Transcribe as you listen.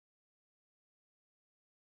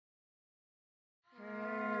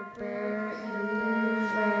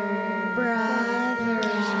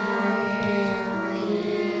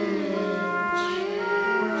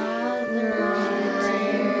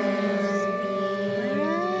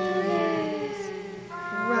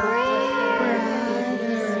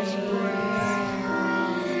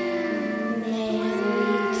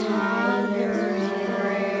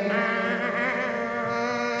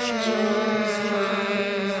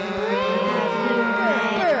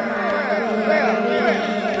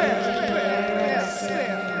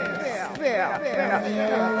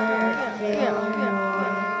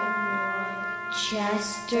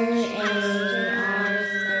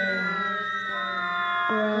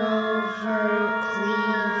Grover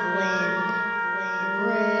Cleveland,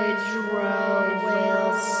 Woodrow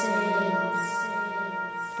Wilson,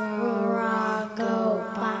 Barack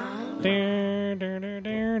Obama.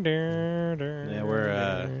 Yeah,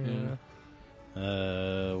 we're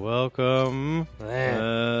welcome.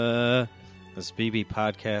 This BB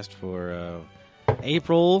podcast for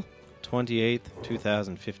April 28th,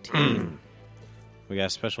 2015. We got a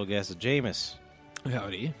special guest, Jameis.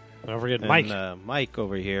 Howdy. Don't forget And, Mike. Mike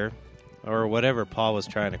over here, or whatever Paul was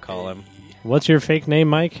trying to call him. What's your fake name,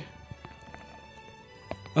 Mike?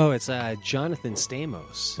 Oh, it's Jonathan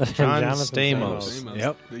Stamos. John Jonathan Stamos.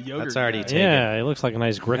 Yep. The yogurt That's already guy. taken. Yeah, he looks like a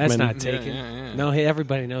nice Grickman. That's not taken. yeah. No, hey,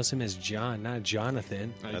 everybody knows him as John, not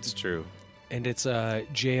Jonathan. That's true. And it's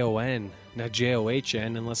Jon, not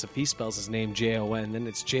John, unless if he spells his name Jon, then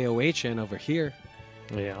it's John over here.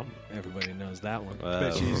 Yeah. Everybody knows that one.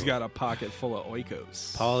 Bet you he's got a pocket full of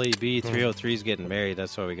oikos. Paulie B303 is getting married.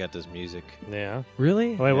 That's why we got this music. Yeah.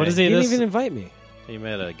 Really? Wait, what Yeah. is he? He didn't This, even invite me. He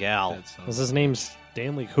met a gal. That sounds- is his name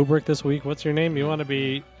Stanley Kubrick this week? What's your name? You want to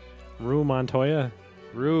be Rue Montoya?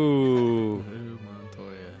 Roo. Ooh,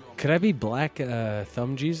 Montoya. Could I be Black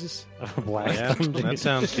Thumb Jesus? Black Yeah, Thumb that Jesus.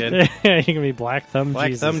 sounds good. Yeah, you can be Black Thumb Black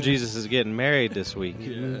Jesus. Thumb Jesus is getting married this week.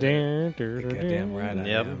 Goddamn right I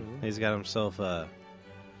Yep, am. he's got himself a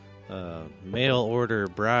mail order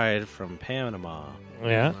bride from Panama.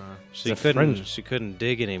 Yeah. She It's a couldn't. fringe. She couldn't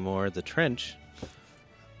dig anymore the trench,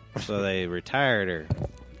 so they retired her.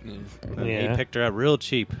 And Yeah. He picked her up real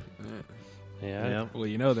cheap. Yeah. Yep. Well,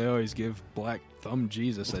 you know they always give Black Thumb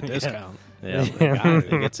Jesus a discount. Yeah. Yeah.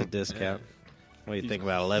 He gets a discount. What do you think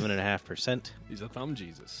about 11.5%? He's a Thumb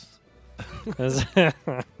Jesus.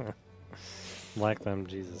 Black Thumb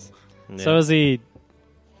Jesus. Yeah. So is the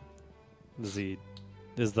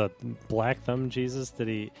Black Thumb Jesus?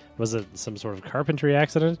 Was it some sort of carpentry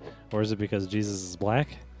accident, or is it because Jesus is black?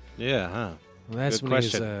 Yeah, huh? Well, that's Good when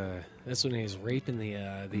question. that's when he's raping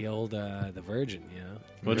the old the virgin, you know.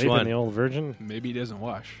 Which Raping one? the old virgin? Maybe he doesn't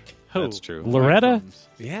wash. Who? That's true. Loretta? Black thumbs.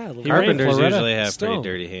 Yeah, He raped Carpenters Loretta usually have Stone. pretty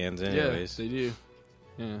dirty hands, Yeah, anyways. they do.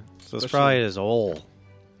 Yeah. So it's probably his old.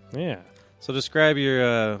 Yeah. So describe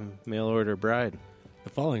your mail order bride. The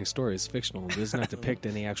following story is fictional and does not depict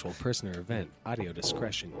any actual person or event. Audio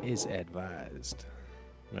discretion is advised.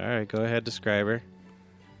 All right, go ahead, describe her.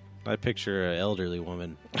 I picture an elderly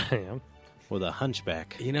woman Yeah. with a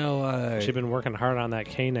hunchback. You know, She's been working hard on that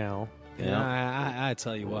K now. you know, I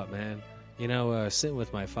tell you what, man. You know, sitting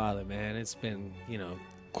with my father, man, it's been, you know,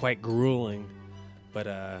 quite grueling.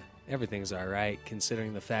 But everything's all right,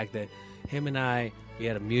 considering the fact that him and I, we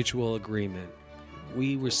had a mutual agreement.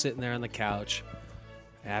 We were sitting there on the couch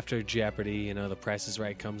after Jeopardy, you know, The Price is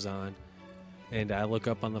Right comes on. And I look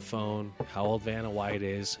up on the phone how old Vanna White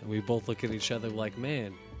is. And we both look at each other like,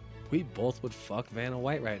 man, we both would fuck Vanna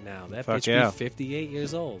White right now. That Fuck bitch yeah. be 58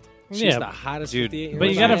 years old. She's Yeah, the hottest dude, 58-year-old But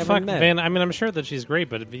you I gotta ever fuck met. Vanna. I mean, I'm sure that she's great,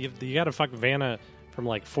 but you gotta fuck Vanna from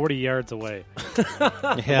like 40 yards away,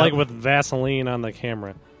 Yeah. like with Vaseline on the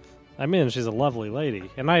camera. I mean, she's a lovely lady,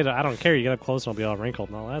 and I don't care. You get up close and I'll be all wrinkled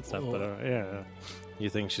and all that stuff. But yeah, You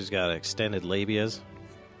think she's got extended labias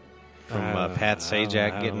from I don't- Pat I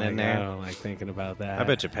Sajak don't getting in like- I there? don't like thinking about that. I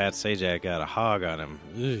bet you Pat Sajak got a hog on him.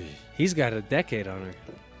 Ugh. He's got a decade on her.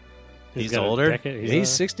 He's got a older? decade- He's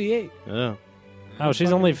 68. Oh, oh,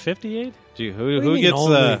 she's only 58. Gee, What who do you mean gets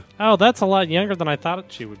only? the? Oh, that's a lot younger than I thought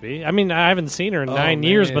she would be. I mean, I haven't seen her in Oh, 9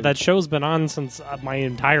 years, man. but that show's been on since my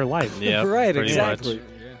entire life. Yeah, Right, pretty exactly. much.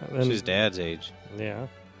 And- She's dad's age. Yeah.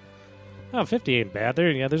 Oh, 50 ain't bad.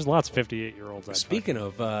 There's lots of 58-year-olds. Speaking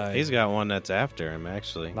of, He's got one that's after him,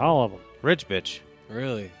 actually. all of them. Rich bitch.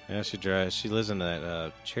 really, Yeah, she drives. She lives in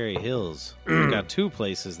that Cherry Hills. She's got two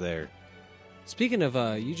places there. speaking of,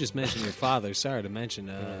 you just mentioned your father. Sorry to mention,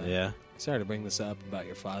 Yeah, sorry to bring this up about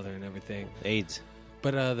your father and everything. AIDS.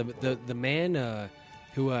 But the man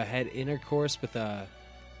who had intercourse with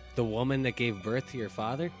the woman that gave birth to your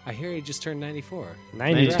father, I hear he just turned 94.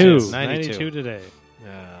 92. 92. 92 today.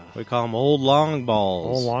 We call him Old Long Balls.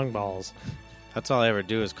 Old long balls. That's all I ever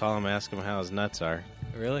do is call him, ask him how his nuts are.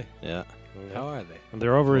 Really? Yeah. How are they? And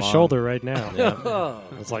they're over his Long. shoulder right now. Yeah. Oh,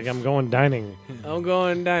 It's like I'm going dining. I'm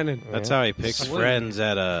going dining. That's Yeah. how he picks Swing. friends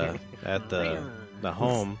at the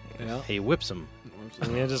home. Yeah. He whips them.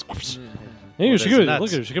 And yeah, just. With Hey, she his goes, nuts.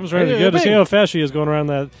 look at her. She comes right Hey, together. See bang. how fast she is going around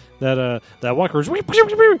that walker.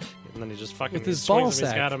 And then he just fucking With his swings ball him. He's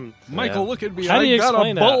sack. got him. Michael, Yeah. look at me. How do you I got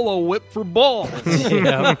explain a that? bolo whip for balls.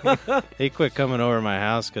 Yeah. He quit coming over my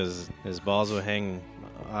house because his balls would hang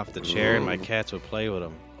off the chair and my cats would play with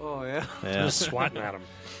him. Oh yeah. Yeah. Just swatting at him.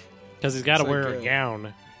 Because he's got to It's wear like, a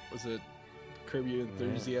gown. Was it Curb Your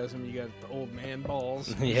Enthusiasm? You got the old man balls.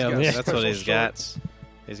 Yeah, He's got that's what special he's got. shorts.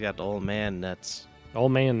 He's got the old man nuts.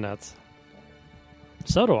 Old man nuts.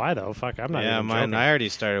 So do I, though. Fuck, I'm not Yeah, even mine. joking. I already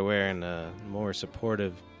started wearing more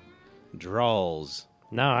supportive drawers.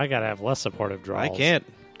 No, I gotta have less supportive draws. I can't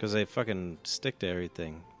because they fucking stick to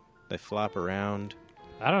everything. They flop around.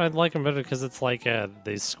 I like them better because it's like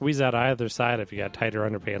they squeeze out either side if you got tighter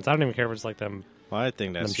underpants. I don't even care if it's like them. Well, I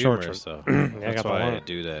think that's Them short humorous, though. I That's got the why I long-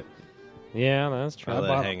 do that. Yeah, that's true. I let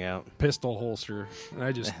bought- it hang out. Pistol holster. And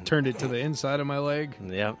I just turned it to the inside of my leg,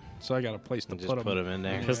 Yep. so I got a place to And just put put them. them in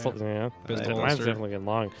there. Pistol, yeah. Pistol Mine's holster. definitely getting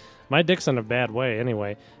long. My dick's in a bad way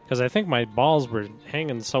anyway because I think my balls were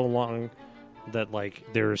hanging so long that like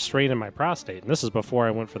they were straight in my prostate. And this is before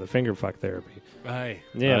I went for the finger fuck therapy. Aye.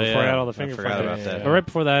 Yeah, Oh, before I yeah. had all the I finger forgot fuck about therapy. that. But right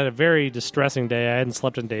before that, a very distressing day. I hadn't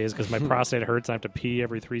slept in days because my prostate hurts. And I have to pee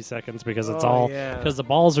every 3 seconds because it's all because the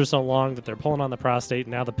balls are so long that they're pulling on the prostate.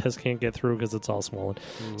 And now the piss can't get through because it's all swollen.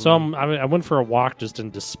 So I went for a walk just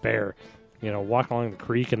in despair. You know, walk along the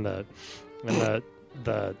creek and the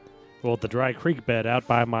dry creek bed out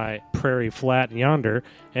by my prairie flat yonder.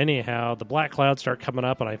 Anyhow, the black clouds start coming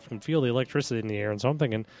up and I can feel the electricity in the air. And so I'm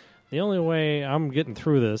thinking, the only way I'm getting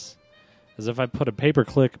through this is if I put a paper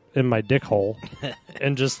clip in my dick hole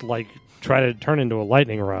and just like try to turn into a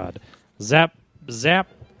lightning rod. Zap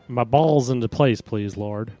my balls into place, please,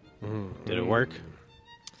 Lord. Did it work?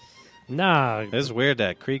 Nah, It's weird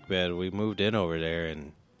that creek bed. We moved in over there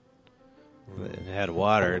and it had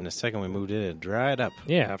water, and the second we moved in, it dried up.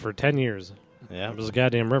 yeah, for 10 years. Yeah, There was a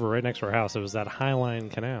goddamn river right next to our house. It was that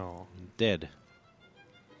Highline Canal. dead.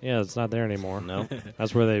 Yeah, it's not there anymore. No.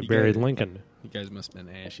 That's where they You buried got it. Lincoln. You guys must have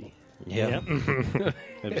been ashy. Yep.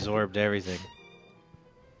 Absorbed everything.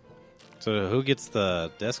 So who gets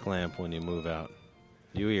the desk lamp when you move out?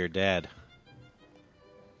 You or your dad?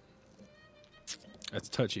 That's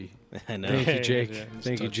touchy. I know. Thank you, Jake. Yeah,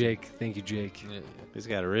 Thank you, touchy. Jake. Thank you, Jake. He's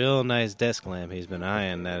got a real nice desk lamp he's been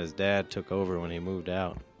eyeing that his dad took over when he moved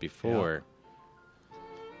out before.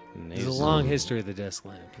 And There's a he's- long history of the desk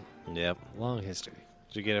lamp. Yep. Long history.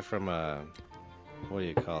 Did you get it from what do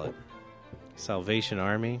you call it? Salvation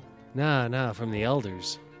Army? Nah, from the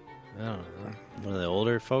elders. I don't know. One of the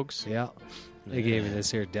older folks? Yeah. They gave me this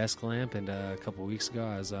here desk lamp, and a couple weeks ago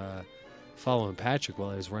I was following Patrick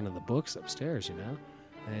while he was running the books upstairs, you know?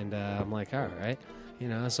 And I'm like, all right. You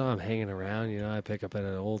know, so I'm hanging around, you know, I pick up an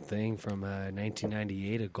old thing from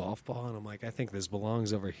 1998, a golf ball, and I'm like, I think this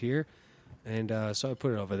belongs over here. And so I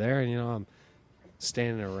put it over there, and, you know, I'm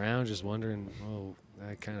standing around just wondering, oh,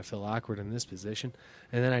 I kind of feel awkward in this position.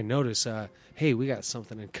 And then I notice, hey, we got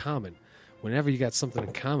something in common. Whenever you got something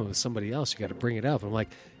in common with somebody else, you got to bring it up. I'm like,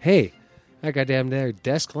 hey, that goddamn there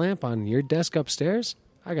desk lamp on your desk upstairs,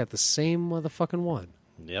 I got the same motherfucking one.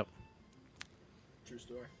 Yep.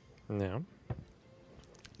 Yeah.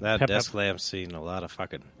 That Pep, desk lamp's seen a lot of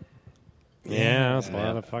fucking. Yeah, that's a Yeah.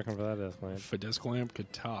 lot of fucking for that desk lamp. If a desk lamp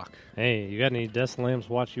could talk. Hey, you got any desk lamps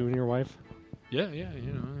watch you and your wife? Yeah, you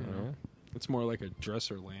know. It's more like a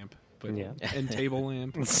dresser lamp, but Yeah. and table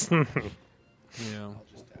lamp. You know.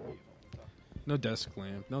 No desk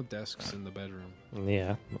lamp. No desks in the bedroom.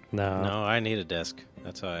 Yeah. No. No, I need a desk.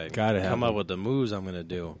 That's how I Gotta have come up one. with the moves I'm going to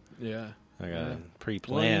do. Yeah. I got Yeah. to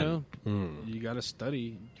pre-plan. Well, you know, Mm. you got to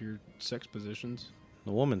study your sex positions.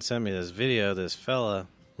 The woman sent me this video of this fella.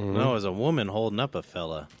 Mhm. No, it was a woman holding up a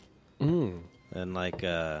fella. Mm. And, like,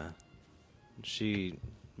 she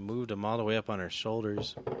moved him all the way up on her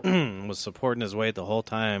shoulders, was supporting his weight the whole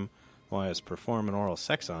time while I was performing oral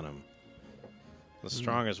sex on him. The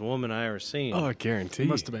strongest woman I ever seen. Oh, I guarantee. He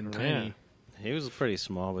must have been Yeah. tiny. He was pretty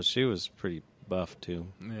small, but she was pretty buff, too.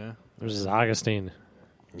 Yeah. There's this Augustine.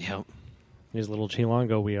 Yep. His little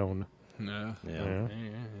Chilango we own. No. Yeah. Yeah.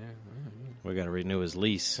 We got to renew his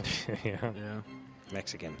lease. Yeah. Yeah.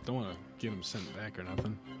 Mexican. Don't want to get him sent back or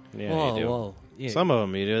nothing. Yeah, well, you do. well, yeah. Some of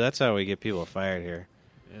them you do. That's how we get people fired here.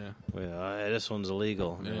 Yeah. This one's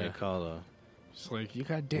illegal. And Yeah. we call the. It's like, you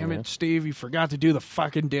goddamn Yeah. it, Steve, you forgot to do the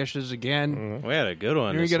fucking dishes again. Mhm. We had a good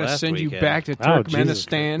one. You're this going to last send you weekend. back to Oh,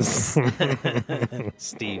 Turkmenistan,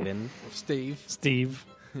 Steven. Steve. Steve.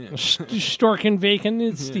 Yeah. Storken Bacon.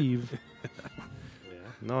 It's Steve.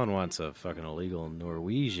 No one wants a fucking illegal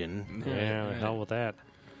Norwegian. Yeah, the hell with that.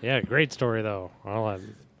 Yeah, great story, though. I'll let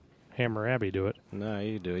Hammer Abby do it. No,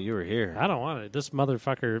 you do it. You were here. I don't want it. This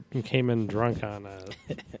motherfucker came in drunk on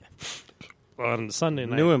Sunday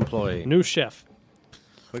night. New employee. New chef.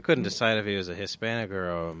 We couldn't decide if he was a Hispanic or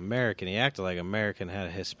an American. He acted like American had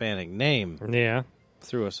a Hispanic name. Yeah.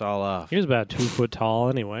 Threw us all off. He was about 2 foot tall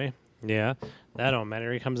anyway. Yeah. That don't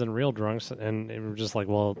matter. He comes in real drunks, and we're just like,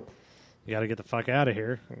 well, you got to get the fuck out of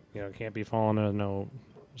here. You know, can't be falling into no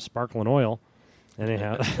sparkling oil.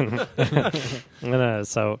 Anyhow. And,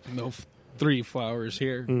 so No 3 flowers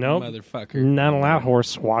here, Nope. motherfucker. Not allowed,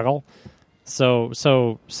 horse swoggle. So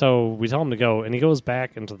we tell him to go, and he goes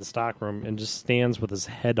back into the stockroom and just stands with his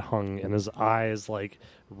head hung and his eyes like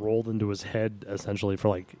rolled into his head essentially for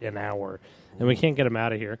like an hour, and we can't get him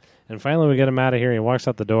out of here. And finally, we get him out of here. He walks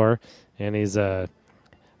out the door, and he's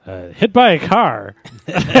hit by a car.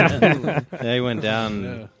 Yeah, he went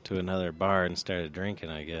down to another bar and started drinking,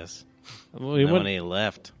 I guess. Well, And then when he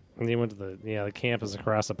left, And he went to the campus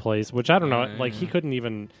across the place, which I don't know. Like he couldn't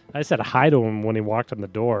even. I said hi to him when he walked in the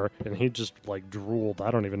door, and he just like drooled.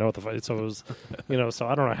 I don't even know what the fuck. So it was, so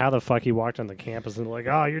I don't know how the fuck he walked on the campus and like,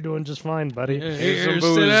 oh, you're doing just fine, buddy. Here, some sit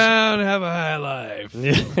booze. down, have a high life.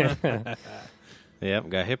 Yeah. yep,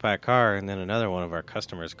 got hit by a car, and then another one of our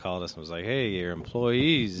customers called us and was like, "Hey, your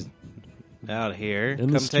employee's out here. In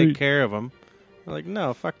the Come street." take care of him." We're like,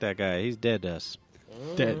 "No, fuck that guy. He's dead to us,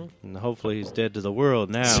 Dead. and hopefully he's dead to the world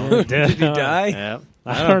now." Did he die? Yep,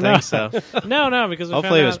 I I don't don't think so. no, because we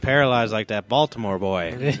Hopefully, he found was out- paralyzed like that Baltimore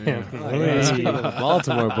boy.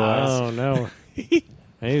 Baltimore boys. Oh no, he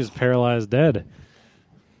was paralyzed dead.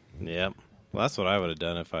 Yep. Well, that's what I would have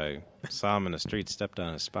done if I saw him in the street, stepped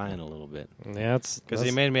on his spine a little bit, Yeah, because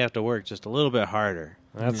he made me have to work just a little bit harder.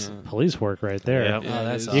 that's police work right there. Yep. Oh,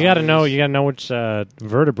 that's You got to know. You got to know which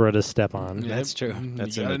vertebra to step on. That's true.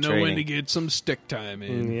 That's you in gotta the know when training. to get some stick time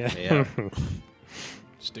in. Yeah, Yeah.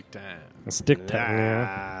 Stick time. stick time.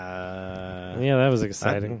 Yeah. Ah. Yeah, that was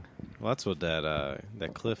exciting. Well, that's what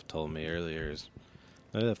that Cliff told me earlier. Is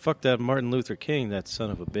fuck that Martin Luther King, that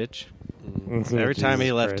son of a bitch. Every time he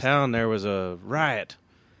Jesus left Christ. town, there was a riot.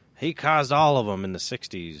 He caused all of them in the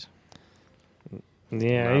 '60s. And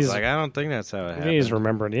Yeah, I was he's like, I don't think that's how it happened. he's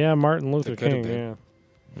remembering. Yeah, Martin Luther It could have King. been.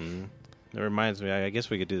 Yeah. Mhm. It reminds me. I guess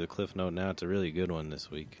we could do the Cliff Note now. It's a really good one this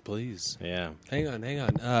week. Please. Yeah, Hang on.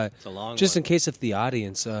 it's a long Just in one. case if the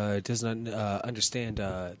audience does not understand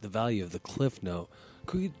the value of the Cliff Note,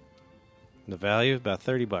 could we, The value about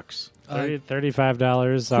 $30.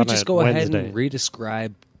 $35 could on we just a go Wednesday. ahead and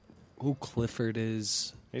re-describe who Clifford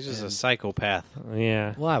is? He's just a And- psychopath.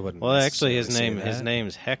 Yeah, Well, I wouldn't. Well, actually, necessarily say his that.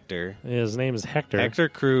 name's Hector. his name is Hector. Hector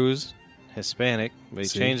Cruz, Hispanic, but he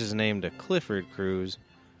See? changed his name to Clifford Cruz.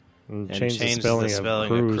 And and changed the changed spelling, the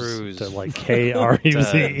spelling of of Cruz. to like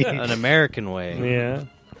Kruz. An American way. Yeah,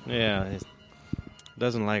 Yeah. He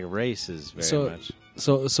doesn't like races very much.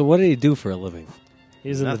 So what did he do for a living?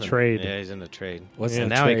 he's in Nothing. the trade. Yeah, he's in the trade. What's and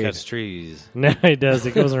the now trade? he cuts trees. Now he does.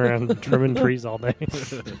 He goes around trimming trees all day.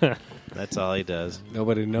 That's all he does.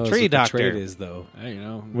 Nobody knows Tree what doctor. the trade is, though. Hey,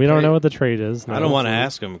 We don't know what the trade is. I don't want to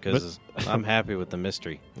ask him because I'm happy with the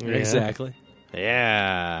mystery. Yeah. Exactly.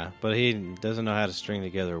 Yeah, but he doesn't know how to string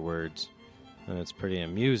together words, and it's pretty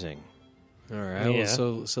amusing. All right. Yeah.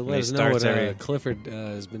 Well, so He let us know what starts every- Clifford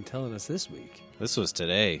has been telling us this week. This was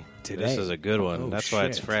today. Today? This is a good one. Oh, That's why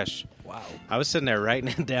it's shit. fresh. Wow. I was sitting there writing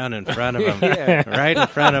it down in front of him. Yeah. Right in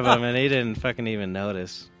front of him, and he didn't fucking even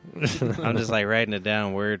notice. I'm just like writing it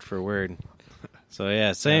down word for word. So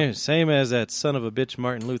yeah, same as that son of a bitch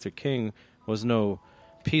Martin Luther King was no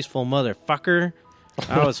peaceful motherfucker.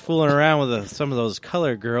 I was fooling around with some of those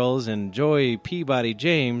color girls, and Joey Peabody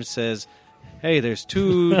James says, "Hey, there's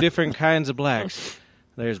two different kinds of blacks.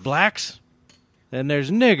 There's blacks, and there's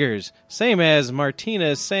niggers. Same as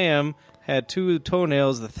Martina Sam had two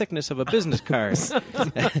toenails the thickness of a business card.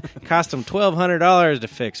 Cost him $1,200 to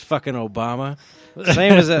fix. Fucking Obama.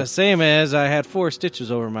 Same as I had 4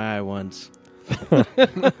 stitches over my eye once.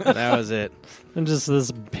 That was it. And just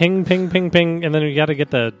this ping, ping, ping, ping, and then you got to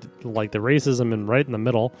get the racism in right in the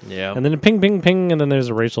middle. Yeah. And then ping, ping, ping, and then there's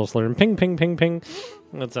a racial slur, and ping, ping, ping, ping.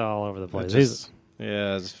 That's all over the place.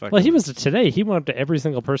 Yeah, it's fucking. Well, he was today. He went up to every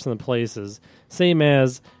single person in the places. Same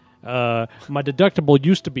as my deductible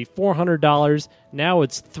used to be $400. Now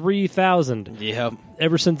it's $3,000. Yep.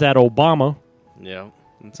 Ever since that Obama. Yep.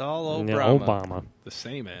 It's all Obama. Yeah, Obama. The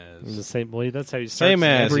same as. The same. Well, that's how he starts. Same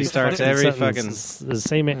as. every He starts fucking every sentence. The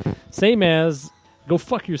same as. Go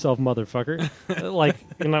fuck yourself, motherfucker.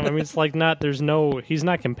 I mean, it's like not. There's no. He's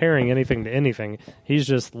not comparing anything to anything. He's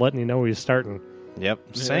just letting you know he's starting.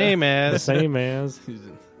 Yep. Same as. Same as.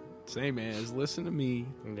 Same as. Listen to me.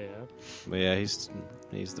 Yeah. But yeah, he's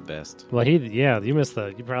the best. Well, you missed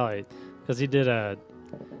you probably, because he did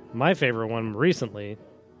my favorite one recently,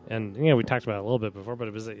 and we talked about it a little bit before, but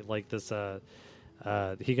it was like this.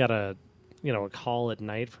 He got a call at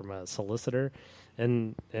night from a solicitor,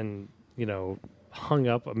 and hung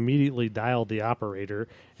up, immediately dialed the operator,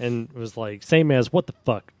 and was like, same as what the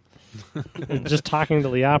fuck. Just talking to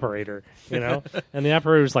the operator, and the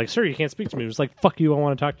operator was like, "Sir, you can't speak to me." It was like, "Fuck you! I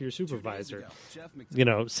want to talk to your supervisor."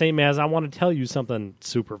 Same as I want to tell you something,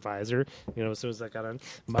 supervisor. As soon as that got on,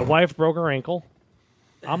 my wife broke her ankle.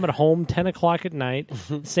 I'm at home 10 o'clock at night.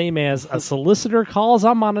 Same as a solicitor calls,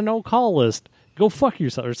 I'm on a no-call list. Go fuck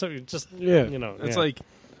yourself. Or something. Just, you know. It's yeah. like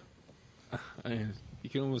you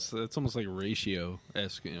can almost. It's almost like a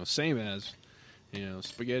ratio-esque. You know, same as. You know,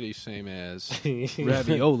 spaghetti, same as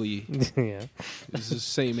ravioli. yeah. Is the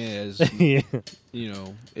same as yeah. you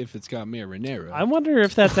know, if it's got marinara. I wonder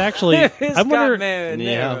if that's actually. I wonder.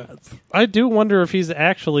 Yeah. I do wonder if he's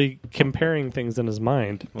actually comparing things in his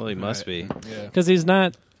mind, Well, he must be. Yeah. because he's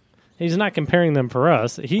not comparing them for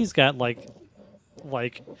us. He's got like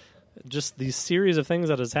just these series of things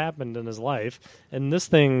that has happened in his life, and this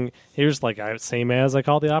thing here's like same as I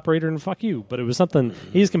called the operator and fuck you, but it was something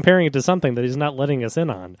he's comparing it to something that he's not letting us in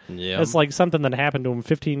on. Yeah. It's like something that happened to him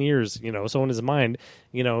 15 years, you know. So in his mind,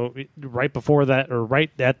 you know, right before that or right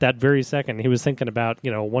at that very second, he was thinking about, you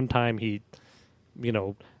know, one time he, you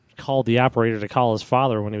know, called the operator to call his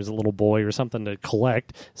father when he was a little boy or something to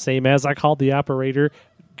collect. Same as I called the operator,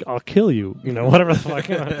 I'll kill you, you know, whatever the fuck.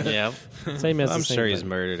 Yeah. Same as I'm the same sure he's thing.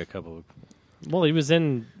 murdered a couple. Well, he was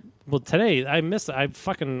in. Well, today I'm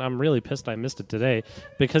really pissed I missed it today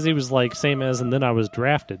because he was like same as, and then I was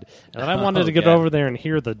drafted, and I wanted to get Okay. over there and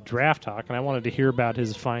hear the draft talk, and I wanted to hear about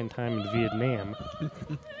his fine time in Vietnam.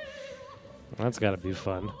 That's got to be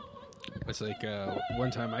fun. It's like one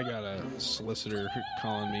time I got a solicitor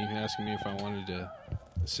calling me, asking me if I wanted a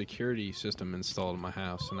security system installed in my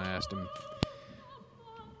house, and I asked him,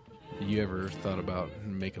 "You ever thought about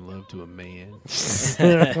making love to a man?"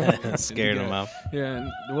 Scared him off. Yeah,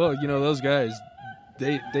 and, well, you know those guys,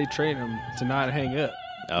 they train them to not hang up.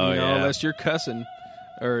 Oh, you know, yeah. unless you're cussing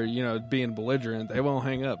or you know being belligerent, they won't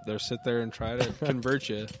hang up. They'll sit there and try to convert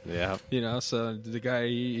you. Yeah. You know, so the guy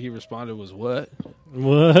he responded was what?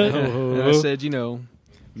 What? And I said, you know,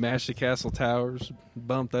 mash the castle towers,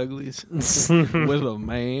 bumped uglies with a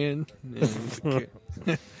man.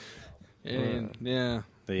 And yeah,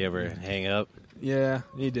 Did he ever hang up? yeah,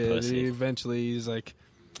 he did. Pussy. Eventually, he's like,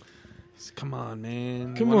 "Come on,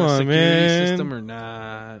 man. Come Want a on, security man. System or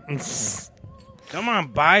not? Come on,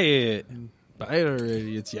 buy it. Buy it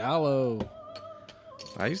already. It's yellow."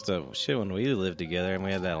 I used to shit when we lived together and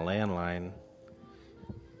we had that landline.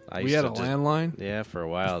 We had a landline. Yeah, for a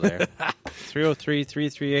while there.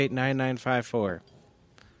 303-338-9954.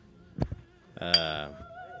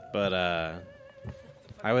 But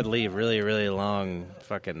I would leave really, really long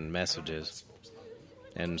fucking messages.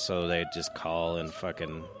 And so they'd just call and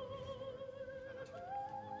fucking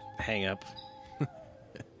hang up.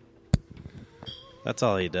 That's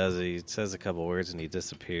all he does. He says a couple words and he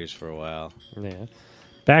disappears for a while. Yeah.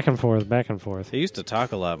 Back and forth, back and forth. He used to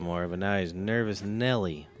talk a lot more, but now he's nervous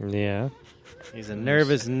Nelly. Yeah. He's a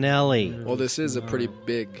nervous Nelly. Well, this is a pretty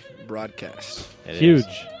big broadcast. It Huge. is.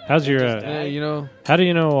 How's your? Yeah, you know, How do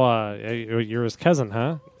you know you're his cousin,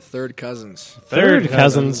 huh? Third cousins. Third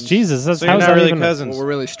cousins. Jesus, that's So you're how's not that really even? cousins. Well, we're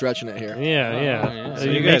really stretching it here. Yeah, yeah. yeah. Are So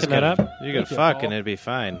you, you guys making that could, up? you could fuck and it'd be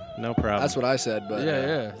fine. No problem. That's what I said, but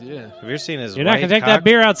yeah. Have you ever seen his You're not white gonna take cock? that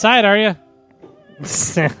beer outside, are you?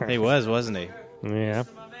 He was, wasn't he? Yeah.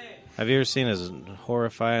 Have you ever seen his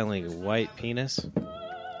horrifyingly white penis?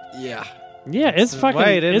 yeah. Yeah, it's fucking.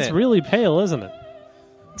 white, isn't It's it? really pale, isn't it?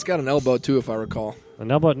 It's got an elbow too, if I recall. An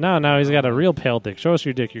elbow? No, he's got a real pale dick. Show us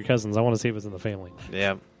your dick, your cousins. I want to see if it's in the family.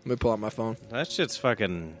 Yeah. Let me pull out my phone. That shit's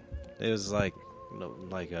fucking... It was like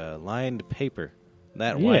a lined paper.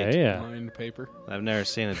 That Yeah, white. yeah. Lined paper. I've never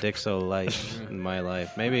seen a dick so light in my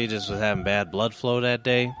life. Maybe he just was having bad blood flow that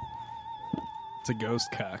day. It's a ghost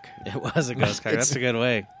cock. It was a ghost cock. That's a good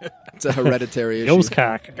way. It's a hereditary issue. Ghost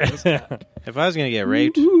cock. If I was going to get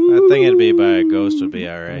raped, I think it'd be by a ghost would be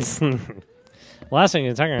all right. Last thing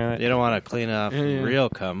you're talking about. You don't want to clean off Yeah. real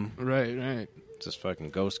cum. Right. Just fucking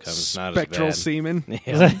ghost cum. It's not Spectral as bad. semen. Yeah.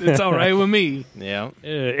 It's all right with me. Yeah.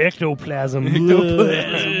 Ectoplasm.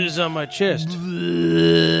 It's on my chest.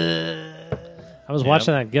 I was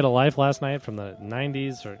watching that Get a Life last night from the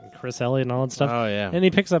 90s, or Chris Elliott and all that stuff. Oh, yeah. And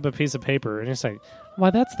he picks up a piece of paper and he's like, "Why,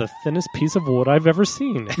 that's the thinnest piece of wood I've ever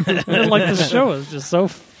seen." And like the show is just so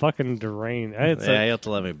fucking deranged. It's Yeah, you have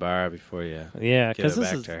to let me borrow before you. yeah, Get because it this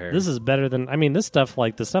back is to her. this is better than this stuff,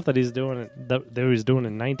 like the stuff that he's doing that he was doing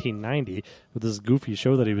in 1990 with this goofy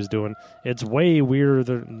show that he was doing. It's way weirder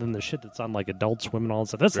than the shit that's on like Adult Swim and all that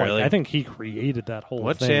stuff. That's Really? like I think he created that whole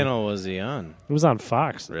What thing. channel was he on? It was on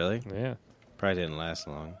Fox. Really? Yeah, Probably didn't last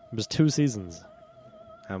long. it was 2 seasons.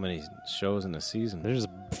 How many shows in a season? There's a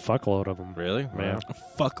fuckload of them. Really? Yeah. A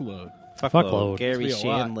fuckload. Fuckload. Gary Must be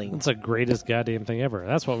a lot. Shandling. It's the greatest goddamn thing ever.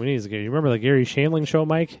 That's what we need. You remember the Gary Shandling show,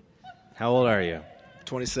 Mike? How old are you?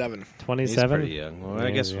 27. He's 27. pretty young. Well, I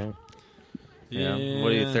Yeah, guess. he's young. Yeah.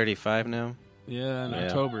 What are you? 35 now? Yeah, in Yeah.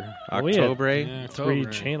 October. Well, we had October. Yeah, 3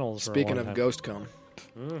 October. channels. for a Speaking long of time. ghost cum,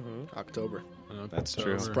 Mm-hmm. October. That's So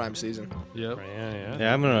true. It's prime season. Yep. Yeah.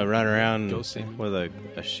 Yeah, I'm gonna run around Ghosting. with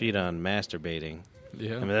a sheet on masturbating.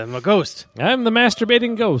 Yeah. I mean, I'm a ghost. I'm the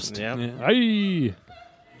masturbating ghost. Yeah. Yeah. Aye.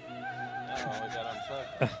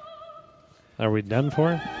 Are we done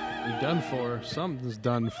for? You're done for. Something's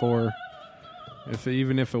done for.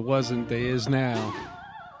 Even if it wasn't, they is now.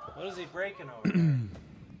 What is he breaking over?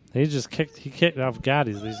 He kicked off God.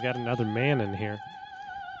 He's got another man in here.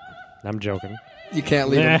 I'm joking. You can't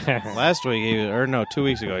leave him. Last week, 2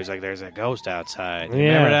 weeks ago, he's like, "There's a ghost outside." You Yeah.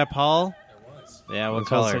 Remember that, Paul? Yeah. What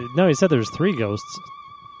color? No, he said there was 3 ghosts.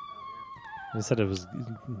 He said it was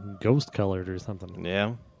ghost colored or something.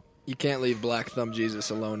 Yeah. You can't leave Black Thumb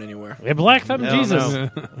Jesus alone anywhere. Yeah, Black Thumb Hell Jesus. no.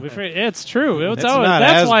 It's true. It's not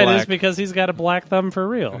that's as why it is black. because he's got a black thumb for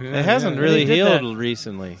real. It hasn't yeah. really He did healed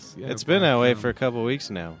recently. Yeah, It's been that way black for a couple weeks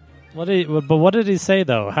now. But what did he say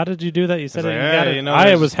though? How did you do that? You said like, you "Hey, got it. you know, I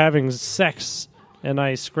there's- was having sex and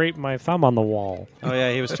I scraped my thumb on the wall. Oh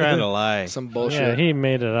yeah, he was trying to lie. Some bullshit. Yeah, he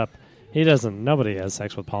made it up. He doesn't. Nobody has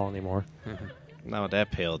sex with Paul anymore. Not with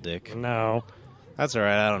that pale dick. No. That's all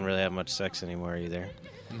right. I don't really have much sex anymore either.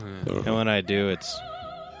 And when I do, it's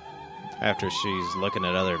after she's looking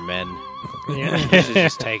at other men. Yeah. She's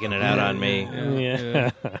just taking it out on me.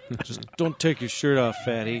 Yeah. Just don't take your shirt off,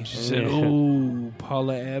 fatty. She said, Yeah. "Oh,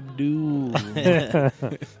 Paula Abdul."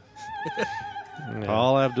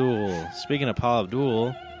 Paul Abdul. Speaking of Paul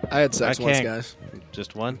Abdul, I had sex I once, can't- guys.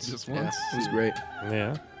 just once. Just Yeah, once. it was great.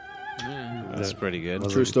 Yeah. That's pretty good.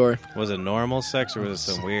 True story. Was it normal sex or was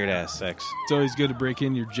it some weird ass sex? It's always good to break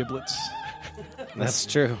in your giblets. That's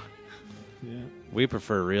true. Yeah. We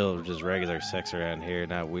prefer real, just regular sex around here,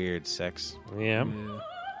 not weird sex. Yeah.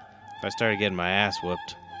 If I started getting my ass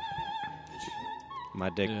whooped, my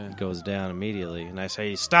dick Yeah. goes down immediately, and I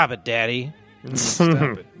say, "Stop it, Daddy."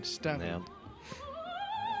 Stop it. Stop Yeah. it.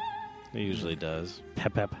 It usually does.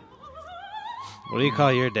 Pep pep. What do you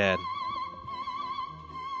call your dad?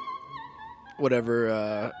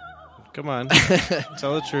 Whatever. Come on,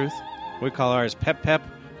 tell the truth. We call ours Pep Pep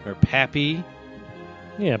or Pappy.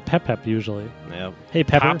 Yeah, Pep Pep usually. Yep. Hey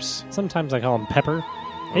Pepper. Pops. Sometimes I call him Pepper.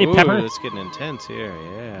 Hey Ooh, Pepper. it's getting intense here.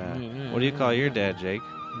 Yeah. What do you call your dad, Jake?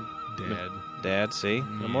 Dad. Dad. See,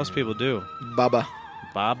 well, most people do. Baba.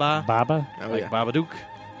 Baba, Baba. Oh, like yeah. Babadook.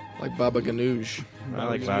 Like Baba Ganoush. I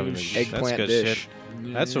like Baba. That's Eggplant good dish. shit.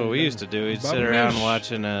 That's what we used to do. We'd sit Baba around Ganoush.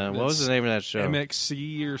 watching. What was the name of that show?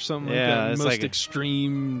 MXC or something Yeah, like that. it's Most like a-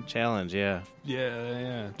 Extreme. Challenge. Yeah.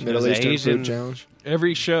 Yeah. Middle Was it Eastern Asian? Food Challenge.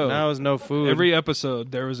 Every show. No, it was no food. Every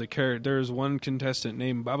episode, there was one contestant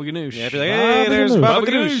named Baba Ganoush. Yeah, I'd be like, "Hey, there's Ganoush. Baba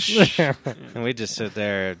Baba Ganoush," and we'd just sit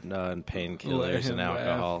there on painkillers and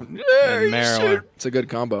alcohol and marijuana. It's a good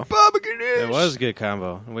combo. Baba Ganoush. It was a good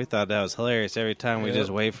combo, and we thought that was hilarious. Every time we Yep.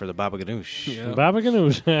 just wait for the Baba Ganoush. Yeah. Baba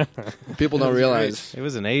Ganoush. People don't That's realize It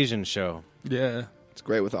was an Asian show. Yeah. it's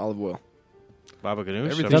great with olive oil. Baba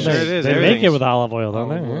Ganoush. Everything- I'm Don't sure they it is. they make it Everything's- with olive oil, don't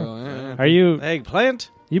they? Olive Yeah. oil, yeah. Are you?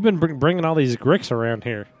 eggplant. You've been bringing all these Greeks around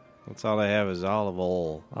here. That's all I have is olive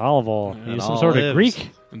oil. Olive oil. Yeah. You some And sort of olives. Greek?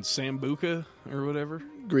 And Sambuca or whatever.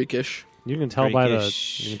 Greekish. You can tell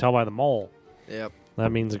Greekish. by the mole. Yep.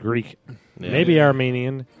 That means Greek. Yeah. Maybe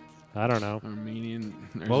Armenian. I don't know. Armenian.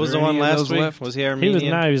 What was the one last week? Was he He Armenian? was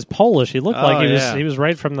not. He was Polish. He looked Oh, like yeah. he was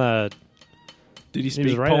right from the. Did he was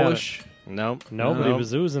speak right out of- Polish? Nope. No, but he Nope.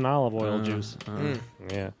 was oozing olive oil juice. Mm.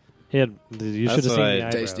 Yeah, he had. You That's should have what seen I- the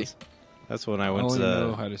eyebrows. Tasty. That's when I I went only to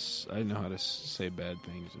know the. how to. I know how to say bad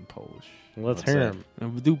things in Polish. Let's What's hear that?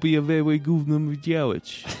 him. Dupie very gównem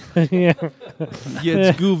widziałeś. Yeah.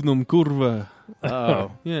 Jedz gównem, kurwa.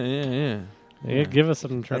 Oh, Yeah. Yeah, give us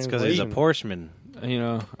some that's because he's a translation. Porschman. You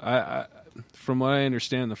know, I from what I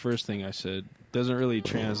understand, the first thing I said doesn't really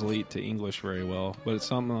translate to English very well, but it's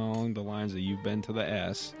something along the lines of "you've been to the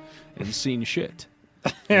ass and seen shit."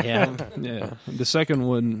 Yeah. Yeah. The second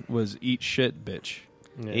one was "eat shit, bitch."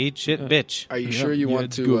 Yeah. Eat shit, bitch. Are you Yep, sure you yeah, want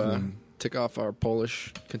it's to gównem. tick off our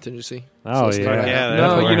Polish contingency? Oh So yeah. Yeah,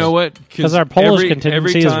 No, of you know course. what? Because our Polish every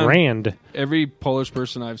contingency is time- Rand. Every Polish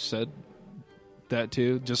person I've said that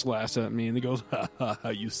to just laughs at me and they goes, "Ha ha ha!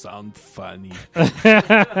 You sound funny."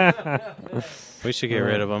 We should get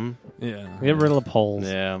rid of him. Yeah. Get rid of the Poles.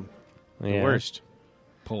 Yeah. The Yeah. worst.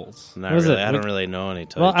 Poles. Not What is really. it? I don't really know any.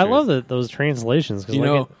 Well, I love those translations. 'cause You like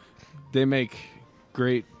know, it- they make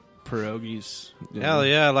great pierogies. You Hell know,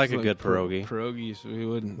 yeah, I like it's a good pierogi. Pierogies, we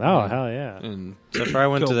wouldn't. oh hell yeah! And So if I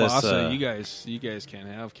went to this, kielbasa, you guys can't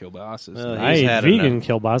have kielbasas. Well, I he's eat had vegan enough.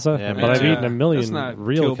 kielbasa, Yeah, me but I've too. eaten a million That's not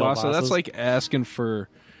real kielbasa. kielbasas. That's like asking for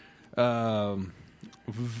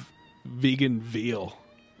vegan veal.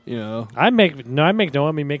 You know, I make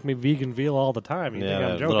Naomi make me vegan veal all the time. You think Yeah,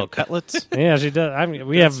 I'm the joking? little cutlets. Yeah, she does. I mean,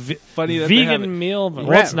 we have funny that they have vegan it. meal. But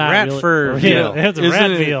Rat- it's not rat really, fur yeah, veal. It's a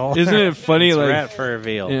rat veal. Isn't it funny? It's like, rat fur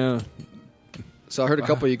veal. yeah, So I heard a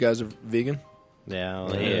couple of you guys are vegan. Yeah,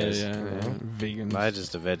 well, he is. Vegan. I'm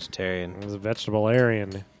just a vegetarian. It's a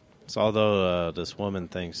vegetable-arian. So although this woman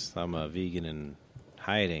thinks I'm a vegan in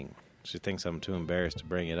hiding, she thinks I'm too embarrassed to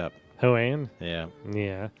bring it up. Who, Ann? Yeah,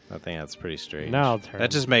 Yeah. I think that's pretty strange. Now I'll turn That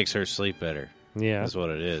just makes her sleep better. Yeah. That's what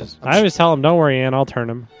it is. I always tell him, don't worry, Ann, I'll turn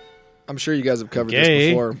him. I'm sure you guys have covered Gay. this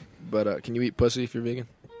before, but can you eat pussy if you're vegan?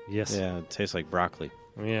 Yes. Yeah, it tastes like broccoli.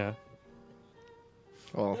 Yeah.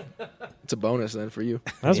 Well, it's a bonus then for you.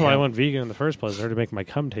 That's why Yeah. I went vegan in the first place. I to make my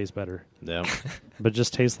cum taste better. Yeah, But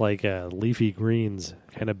just tastes like leafy greens,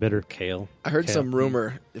 kind of bitter. kale. I heard Okay. some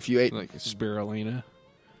rumor if you ate Like spirulina.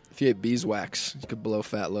 beeswax, you could blow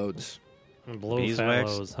fat loads. And blow Beeswax.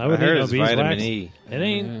 fat loads. I I would heard eat no it's vitamin beeswax.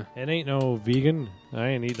 E. It ain't no vegan. I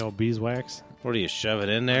ain't eat no beeswax. What do you shove it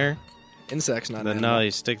in there? Insects, not Then animal. no,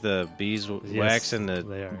 you stick the beeswax in the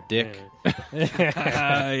they are. dick.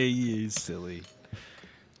 You silly.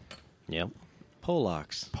 Yep.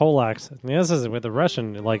 Polacks. Polacks. Yeah, this is with the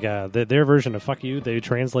Russian, like their version of "fuck you." They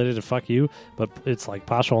translated to "fuck you," but it's like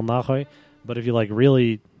 "pashol nachoy." But if you like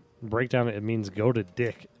really break down it means "go to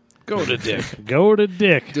dick." Go to dick. Go to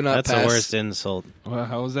dick. Do not That's pass. the worst insult. Well,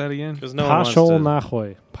 how was that again? Because no one wants Pashol to.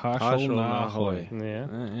 nachoy. Pashol nahoy. Yeah.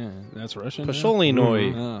 Yeah, that's Russian.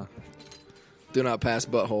 Pasholinoi. Yeah. Do not pass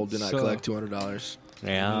butthole. Do not So- collect $200.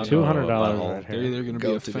 Yeah, I'll $200 go right butthole. They're either going to be Go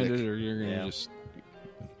to offended dick. or you're going to Yeah. just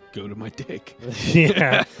go to my dick.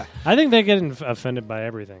 Yeah. I think they get offended by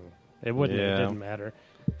everything. It wouldn't. It Yeah. didn't matter.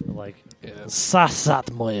 Like Yeah.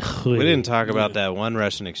 sasat moy chuy. We didn't talk about that one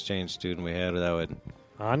Russian exchange student we had that would.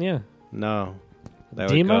 Anya. No. That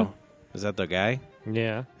would Dima? go. Is that the guy?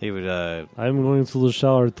 Yeah. He would. I'm going to the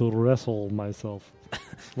shower to wrestle myself.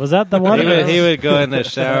 Was that the one? He would go in the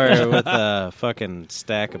shower with a fucking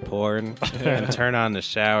stack of porn and turn on the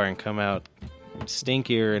shower and come out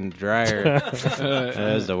stinkier and drier.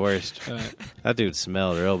 That was the worst. That dude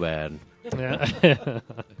smelled real bad. Yeah.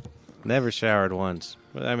 Never showered once.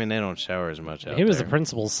 I mean, they don't shower as much out He was the there.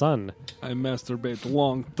 principal's son. I masturbate a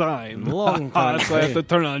long time. Long time. So I have to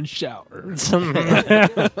turn on shower.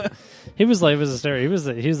 He was like,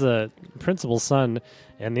 he's the principal's son,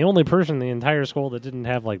 and the only person in the entire school that didn't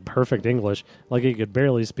have like perfect English, like he could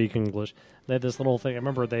barely speak English. They had this little thing. I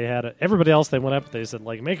remember they had everybody else. They went up. They said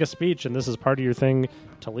like, make a speech, and this is part of your thing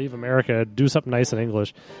to leave America. Do something nice in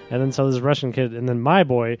English. And then so this Russian kid, and then my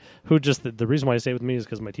boy, who just the reason why he stayed with me is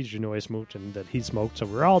because my teacher knew I smoked and that he smoked. So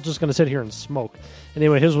we're all just gonna sit here and smoke.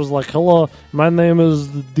 Anyway, his was like, hello, my name is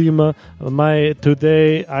Dima.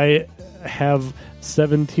 Today I have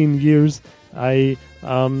 17 years.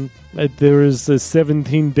 There is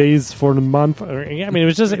 17 days for the month. I mean,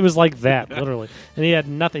 it was like that, literally. And he had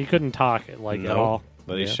nothing. He couldn't talk like at Nope. all.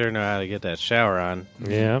 But he Yeah. sure know how to get that shower on.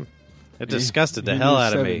 Yeah. It disgusted the hell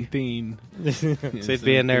out of me. 17. So he'd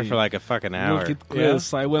be in there for like a fucking hour. Look at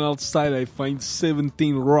Chris. I went outside. I find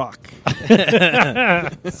 17 rock.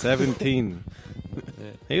 17.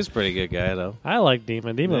 He was a pretty good guy, though. I like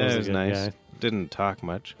Dima. Dima Yeah, was he a was good nice. guy. Didn't talk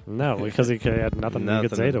much. No, because he had nothing he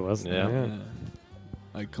could say to us. Yeah.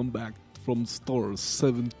 I come back from store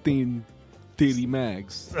 17 titty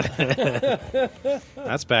mags.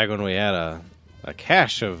 That's back when we had a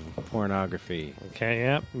cache of pornography. Okay,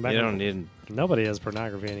 yeah. Back You when- don't need. Nobody has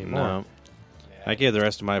pornography anymore. No. I gave the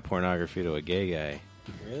rest of my pornography to a gay guy.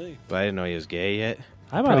 Really? But I didn't know he was gay yet.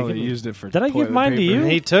 I might have Probably given, used it for Did I give toilet mine to paper. you?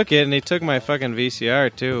 And he took it, and he took my fucking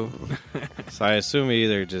VCR, too. So I assume he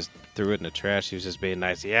either just threw it in the trash. He was just being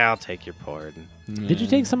nice. Yeah, I'll take your porn. Did you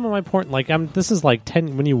take some of my porn? Like, this is like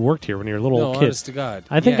 10 when you worked here when you were a little No, kid. honest to God.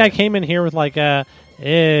 I think Yeah. I came in here with like I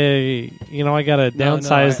gotta No,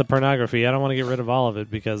 downsize I- the pornography. I don't want to get rid of all of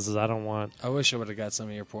it because I don't want. I wish I would have got some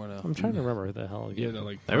of your porno. I'm trying to remember who the hell. Yeah,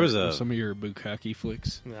 like There was for a- some of your bukkake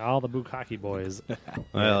flicks. All the bukkake boys.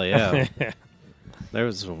 Well, yeah. There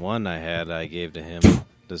was one I had I gave to him.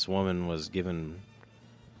 This woman was given.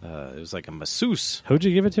 It was like a masseuse Who'd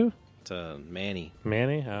you give it to? to Manny.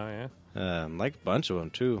 Manny. Oh yeah. Like a bunch of them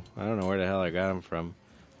too. I don't know where the hell I got them from,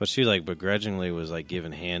 but she like begrudgingly was like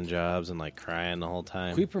giving hand jobs and like crying the whole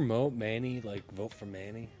time. Can we promote Manny? Like, vote for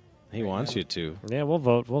Manny? He wants you to. Yeah, we'll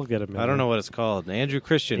vote. We'll get him. I don't know what it's called. Andrew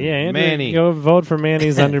Christian. Yeah, Andrew, Manny. Go vote for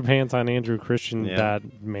Manny's underpants on Andrew Christian. Yeah.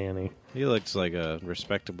 Manny. He looks like a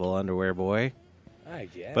respectable underwear boy. I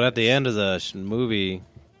guess. But at the end of the movie,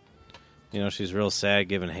 you know, she's real sad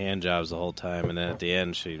giving hand jobs the whole time, and then at the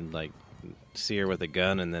end, she like see her with a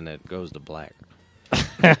gun, and then it goes to black.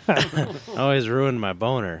 Always ruined my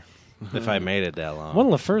boner. if I made it that long. One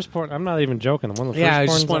of the first porn. I'm not even joking. One of the Yeah, I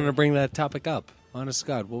first just porns wanted to bring that topic up. Honest to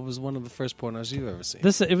God, what was one of the first pornos you've ever seen?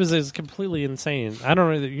 It was completely insane. I don't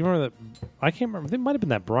know. You remember that? I can't remember. It might have been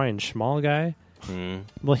that Brian Schmal guy. Mm.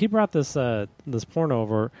 Well, he brought this porn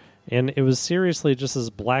over, and it was seriously just this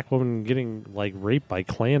black woman getting like raped by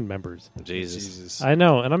Klan members. Jesus. I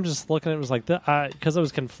know, and I'm just looking at it, was like that because I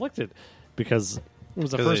was conflicted because it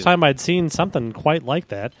was the 'Cause first they- time I'd seen something quite like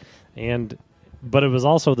that, but it was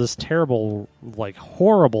also this terrible, like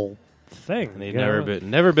horrible thing. And he'd you know?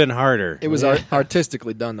 never been harder. It was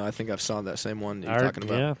artistically done, though. I think I've saw that same one that you're talking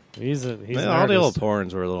about. Yeah, he's an all the old artist.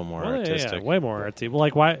 porns were a little more Well, artistic. yeah, way more artsy. Well,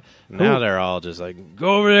 like why? Now they're all just like,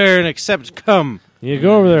 go over there and accept cum, You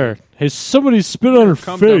go over there. Hey, somebody spit on her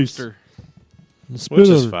Cum face. dumpster. Spit which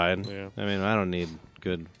on is her- fine. Yeah. I mean, I don't need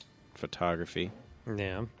good photography.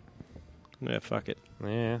 Yeah. Yeah, fuck it.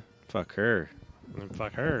 Yeah. Fuck her. And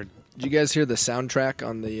fuck her. Did you guys hear the soundtrack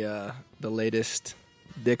on the latest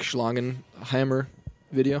Dick Schlangenheimer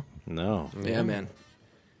video? No, Yeah, man.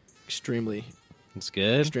 Extremely it's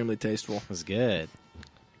good. tasteful. It's good.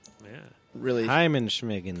 Yeah. Really. Hyman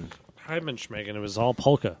Schmigen. Heimenschmecken. It was all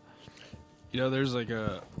polka. You know, there's like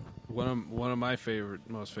one of my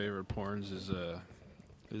most favorite porns is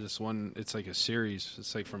there's this one. It's like a series.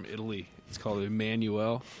 It's like from Italy. It's called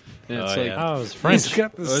Emmanuel, and it's Oh, like yeah. Oh, it was French.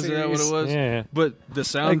 got the isn't that what it was? Yeah. But the Like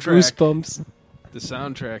soundtrack, Goosebumps. the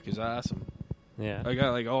soundtrack is awesome. Yeah. I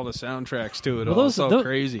got like all the soundtracks to it. Well, all. It's all those-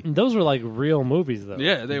 crazy. Those were like real movies, though.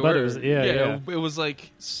 Yeah, they But were. It was, yeah. It was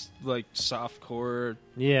like softcore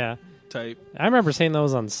Yeah. type. I remember seeing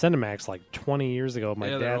those on Cinemax like 20 years ago at my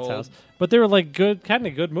Yeah, they're dad's old. house. But they were like good, kind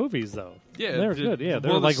of good movies, though. Yeah, They were good, yeah. They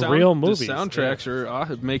well, were like the real movies. The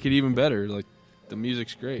soundtracks make it even better. Like the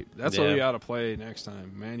music's great. That's what Yeah. we got to play next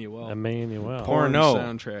time. Manuel. Emmanuel. Porno.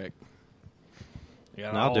 soundtrack. You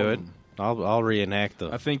got I'll all do of it. them. I'll reenact I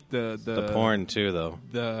the think the porn too, though.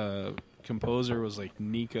 The composer was like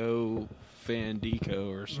Nico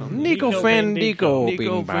Fandico or something. Nico Fandico. Nico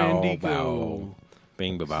Bing bow Fandico. bow.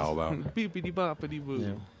 Bing ba bow bow. Beepity boppity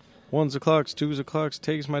boo. 1's o'clock, 2's o'clock,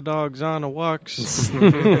 takes my dogs on a walks.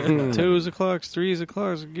 2's o'clock, 3's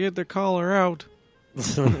o'clock, get the collar out.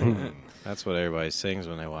 That's what everybody sings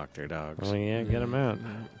when they walk their dogs. Oh, yeah, get them out.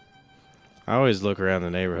 I always look around the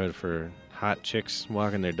neighborhood for hot chicks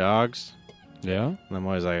walking their dogs. Yeah. And I'm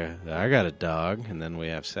always like, I got a dog, and then we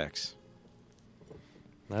have sex.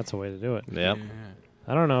 That's a way to do it. Yep.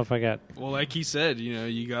 I don't know if I got. Well, like he said,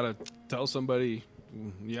 you got to tell somebody,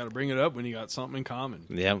 you got to bring it up when you got something in common.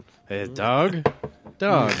 Yep. Hey, dog?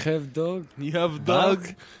 Dog. Have dog. You have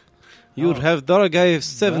dog. You'd have dog, I have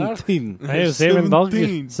 17. I have 7 dog.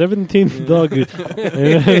 17. 17 dog.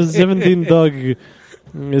 I have 17 dog.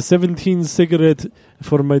 17 cigarette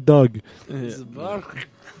for my dog. Bark.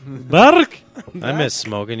 I miss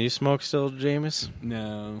smoking. You smoke still, Jameis?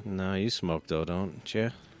 No. No, you smoke, though, don't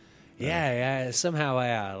you? Yeah. Somehow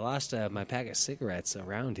I lost my pack of cigarettes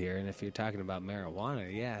around here, and if you're talking about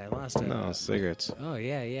marijuana, I lost. No, cigarettes. Oh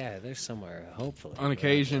yeah. There's somewhere, hopefully. On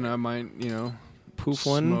occasion, I might, Poof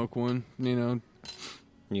one? smoke one. You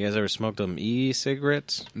guys ever smoked them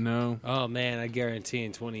e-cigarettes? No. Oh man, I guarantee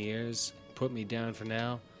in 20 years, put me down for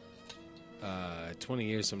now. 20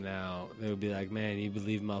 years from now, they would be like, man, you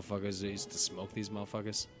believe motherfuckers used to smoke these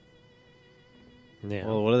motherfuckers? Yeah.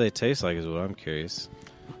 Well, what do they taste like is what I'm curious.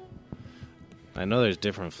 I know there's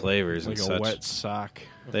different flavors Like and a such. wet sock.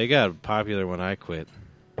 They got popular when I quit.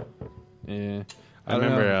 Yeah. I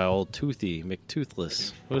remember old Toothy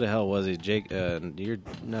McToothless. Who the hell was he? Jake? You're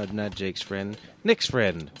not Jake's friend. Nick's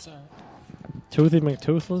friend. Toothy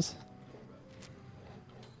McToothless?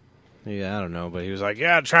 Yeah, I don't know, but he was like,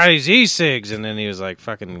 "Yeah, try these e-cigs," and then he was like,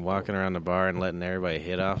 fucking walking around the bar and letting everybody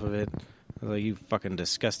hit off of it. I was like, "You fucking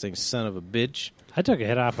disgusting son of a bitch!" I took a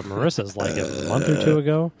hit off of Marissa's like a month or two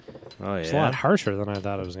ago. Oh It's a lot yeah, harsher than I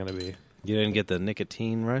thought it was going to be. you didn't get the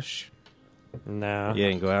nicotine rush. Nah. You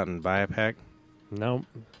didn't go out and buy a pack. Nope.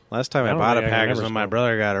 Last time I I don't bought a think I pack can was ever when my smoke.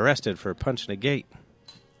 brother got arrested for punching a gate.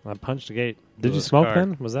 I punched a gate. Did you His smoke car.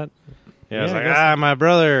 then? Was that Yeah, I was Yeah, I like, guess- my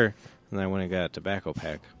brother. And I went and got a tobacco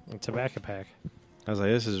pack. a tobacco pack? I was like,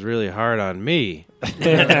 this is really hard on me.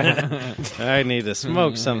 I need to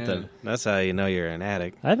smoke something. That's how you know you're an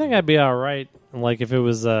addict. I think I'd be all right. Like if it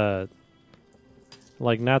was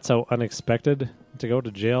like not so unexpected to go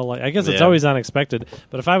to jail. Like I guess it's Yeah. always unexpected.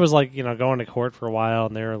 But if I was like going to court for a while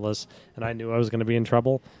and and I knew I was going to be in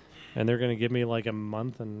trouble, and they're going to give me like a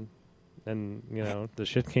month and the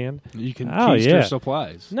shit can. You can Oh, keep yeah. your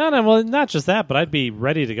supplies. No, well, not just that, but I'd be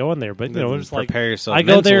ready to go in there. But it was like prepare yourself. I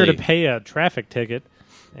go there to mentally. pay a traffic ticket,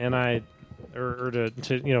 and I or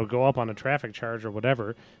to go up on a traffic charge or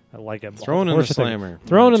whatever, like a Thrown in the horse thing. slammer.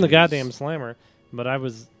 Thrown in the Jeez. goddamn slammer. But I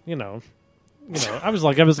was, I was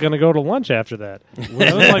like I was going to go to lunch after that. That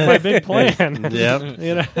was like my big plan. Yep.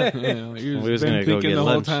 Yeah, We you've was been gonna go thinking get the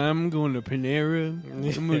lunch. whole time. I'm going to Panera. I'm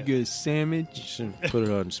going to get a sandwich. Should put it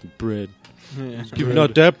on some bread. Yeah. Give me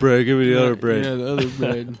not that bread. Give me the other bread. Yeah, the other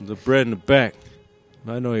bread. The bread in the back.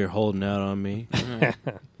 I know you're holding out on me. I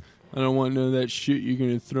don't want none of that shit you're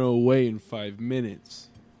going to throw away in 5 minutes.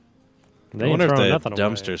 They I ain't wonder if throwing the nothing away.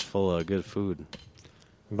 dumpster's full of good food.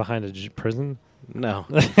 Behind a prison. No,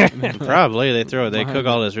 probably they cook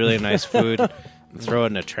all this really nice food, throw it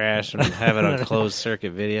in the trash, and have it on closed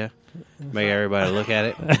circuit video. Make everybody look at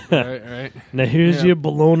it. Right. Now here's Yeah. your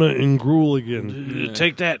bologna and gruel again. Yeah.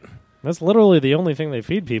 Take that. That's literally the only thing they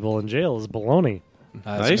feed people in jail is bologna.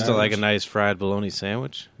 I used to like a nice fried bologna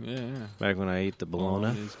sandwich Yeah. back when I ate the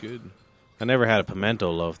bologna. It's good. I never had a pimento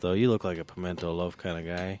loaf though. You look like a pimento loaf kind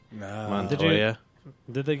of guy, Montoya.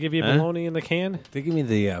 Did they give you Huh? bologna in the can? They give me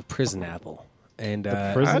the prison apple. And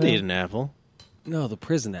prison- I'd eat an apple. no, the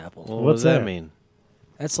prison apple. Well, what What's does that that? mean?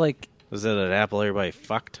 That's like Was that an apple everybody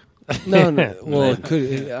fucked? no. Well, it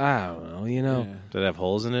could. I don't know. You know, Did it have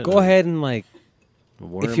holes in it? go ahead and like A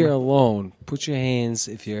worm? if you're alone, put your hands.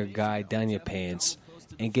 If you're a guy, down your pants,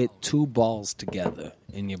 and get 2 balls together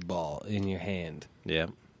in your hand. Yeah,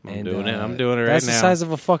 I'm And, doing it. I'm doing it right that's now. the size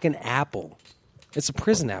of a fucking apple. It's a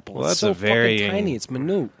prison apple. Well, it's that's so a very- fucking tiny. It's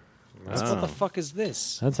minute. That's what Oh. the fuck is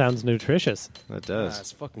this? That sounds nutritious. That Ah, does.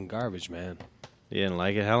 it's fucking garbage, man. You didn't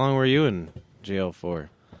like it? How long were you in jail for?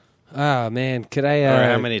 Ah, man, could I? Or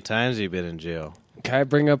how many times have you been in jail? Can I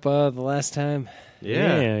bring up the last time?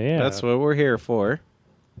 Yeah. That's what we're here for.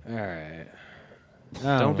 All right.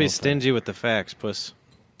 Don't be stingy with the facts, puss.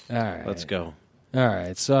 All right. Let's go. All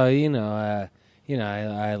right. So I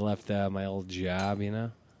left my old job,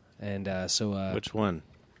 and so Which one?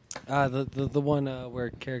 the one where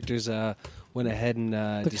characters went ahead and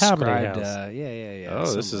comedy described. house. Yeah.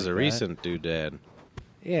 Oh, this something is a like that. recent doodad.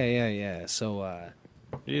 Yeah. So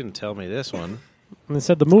You didn't tell me this one. And they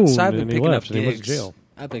said the moon, so I've been and he picking up left, and he went to gigs. jail.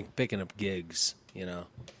 I've been picking up gigs. Yeah.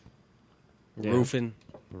 Roofing.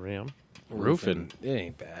 Yeah. Roofing. It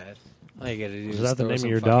ain't bad. All you gotta do Is is that the throw name of some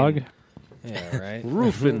your fucking- dog? Yeah, right.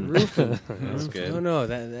 Roofing. Roofing. That's good. No,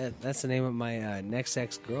 that's the name of my next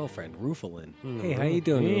ex-girlfriend, Roofalyn. Hey, how you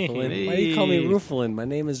doing, Roofalyn? Why do you call me Hey. Roofalyn? My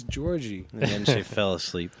name is Georgie. And then she fell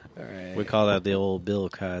asleep. All right. We call that the old Bill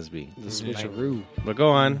Cosby. the switcheroo. But go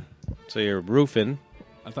on. So you're roofing.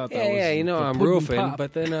 I thought that Yeah, was yeah, the I'm pudding roofing, pop.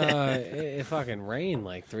 but then it fucking rained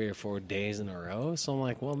like 3 or 4 days in a row. So I'm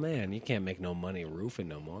like, well, man, you can't make no money roofing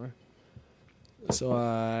no more. So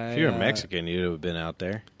If you were Mexican, you'd have been out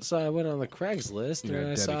there. So I went on the Craigslist and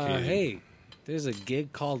Yeah, I saw, dedicated. hey, there's a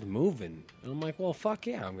gig called Moving. And I'm like, well, fuck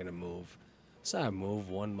yeah, I'm going to move. So I move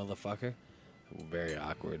one motherfucker. Very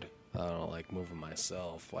awkward. I don't like moving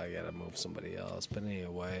myself. I got to move somebody else. But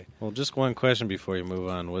anyway. Well, just one question before you move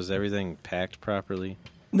on. Was everything packed properly?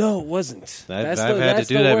 No, it wasn't. I've That's had to that's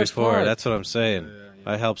do the that worst before. part. That's what I'm saying.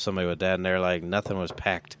 I helped somebody with that, and they're like, nothing was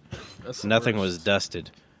packed. That's the Nothing worst. was dusted.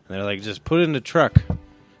 And they're like, just put it in the truck.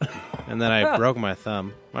 And then I broke my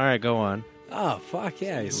thumb. All right, go on. Oh, fuck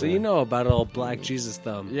yeah. So you know about old Black Jesus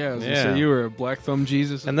thumb. Yeah, I was gonna Yeah. say you were a Black Thumb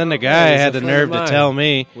Jesus. And then the Yeah, guy he's had a the friend nerve of to mine. tell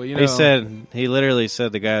me. Well, you He know, said he literally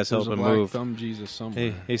said the guy's There's a helping Black move. Thumb Jesus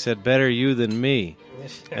somewhere. He said, "Better you than me,"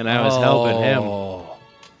 and I was helping him. All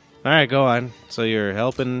right, go on. So you're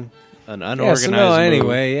helping an Yeah, unorganized. so no, move.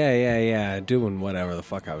 anyway, yeah, doing whatever the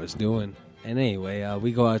fuck I was doing. And anyway,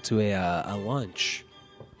 we go out to a lunch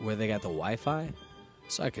where they got the Wi-Fi,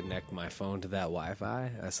 so I connect my phone to that Wi-Fi.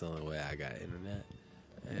 That's the only way I got internet.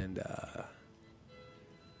 And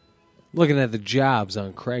looking at the jobs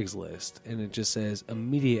on Craigslist, and it just says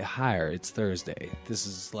immediate hire. It's Thursday. This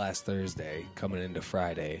is last Thursday, coming into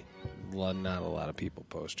Friday. Not a lot of people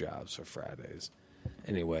post jobs for Fridays.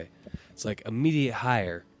 Anyway, it's like immediate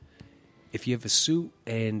hire. If you have a suit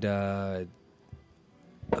and a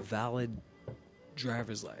valid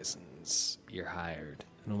driver's license, you're hired.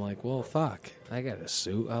 And I'm like, well, fuck. I got a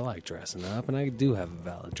suit. I like dressing up, and I do have a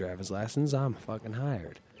valid driver's license. I'm fucking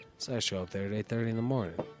hired. So I show up there at 8:30 in the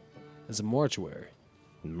morning. It's a mortuary.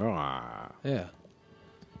 Mwah. Yeah.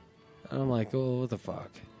 And I'm like, oh, what the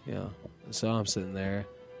fuck? You know. So I'm sitting there,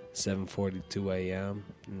 7:42 a.m.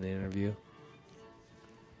 in the interview.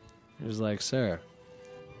 He was like, sir.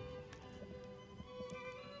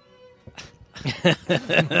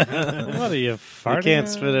 What are you farting? You can't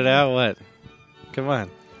spit it out. What? Come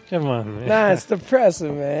on. Come on, man. Nah, it's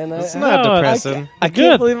depressing, man. It's not No, depressing. I Good.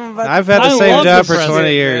 can't believe I'm about I've to had the I same love job for depressing,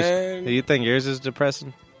 20 years. man. Do you think yours is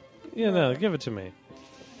depressing? Yeah, no, give it to me.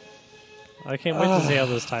 I can't wait to see how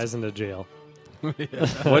this ties into jail.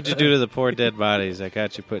 What'd you do to the poor dead bodies that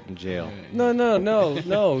got you put in jail?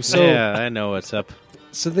 No. So, Yeah, I know what's up.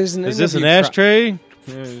 so there's an Is this an interview ashtray?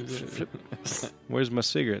 Where's my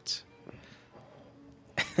cigarettes?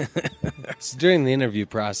 So during the interview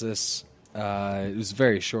process, it was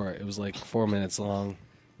very short. It was like 4 minutes long.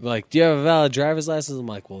 Like, do you have a valid driver's license? I'm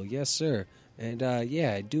like, well, yes, sir. And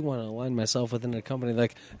yeah, I do want to align myself within a company.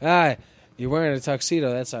 Like, you're wearing a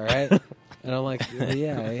tuxedo. That's all right. And I'm like,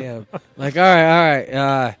 yeah. Like, all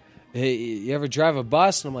right. Hey, you ever drive a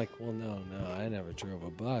bus? And I'm like, well, no, I never drove a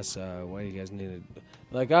bus. Why do you guys need it?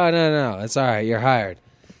 Like, oh, no, that's all right. You're hired.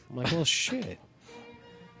 I'm like, well, shit.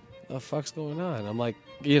 What the fuck's going on? I'm like,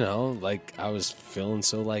 like I was feeling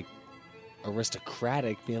so like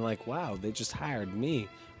aristocratic, being like, wow, they just hired me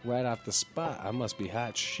right off the spot. I must be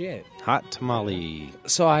hot shit. Hot tamale.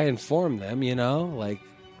 So I informed them, like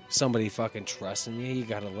somebody fucking trusting you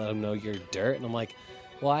gotta let them know you're dirt. And I'm like,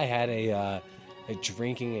 well, I had a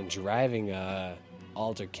drinking and driving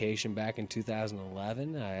altercation back in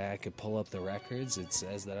 2011. I could pull up the records. It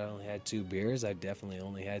says that I only had 2 beers. I definitely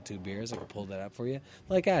only had 2 beers. I could pull that up for you.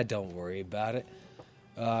 Like, don't worry about it.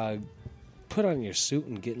 Put on your suit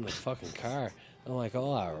and get in the fucking car. I'm like, oh,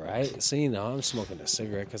 all right. So, I'm smoking a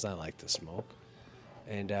cigarette because I like to smoke.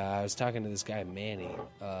 And I was talking to this guy, Manny,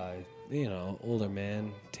 older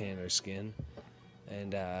man, tanner skin.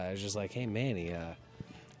 And I was just like, hey, Manny,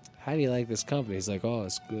 how do you like this company? He's like, oh,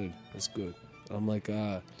 it's good. I'm like,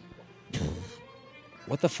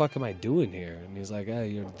 what the fuck am I doing here? And he's like,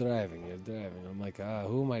 you're driving. I'm like,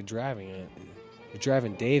 who am I driving? You're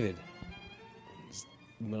driving David. His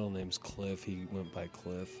middle name's Cliff. He went by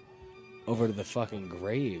Cliff. Over to the fucking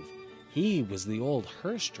grave. He was the old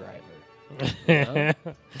hearse driver. They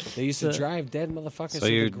used to drive dead motherfuckers So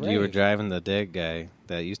to the grave. you were driving the dead guy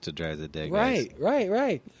that used to drive the dead guys.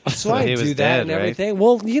 Right. So So I he do was that dead, and right? everything.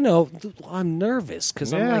 Well, I'm nervous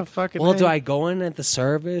because I'm Yeah, like, fucking well, do A. I go in at the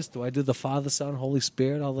service? Do I do the Father, Son, Holy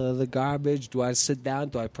Spirit, all the other garbage? Do I sit down?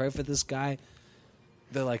 Do I pray for this guy?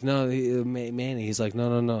 They're like, no, Manny. He's like,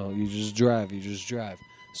 no. You just drive.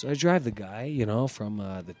 So I drive the guy, from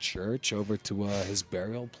the church over to his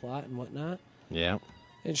burial plot and whatnot. Yeah.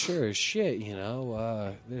 And sure as shit,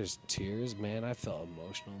 there's tears. Man, I felt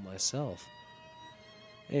emotional myself.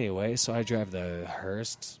 Anyway, so I drive the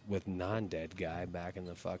hearse with non-dead guy back in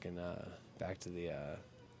the fucking, back to the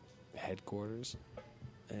headquarters.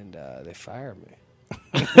 And they fire me.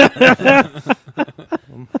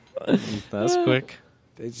 That's quick.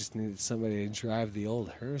 They just needed somebody to drive the old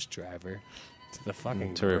hearse driver to the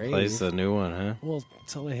fucking To grave. replace the new one, huh? Well,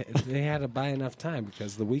 so they had to buy enough time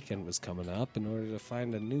because the weekend was coming up in order to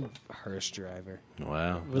find a new hearse driver.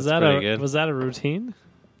 Wow. Was That's that pretty good. was that a routine?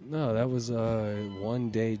 No, that was a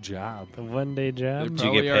one-day job. A 1-day They job? Did you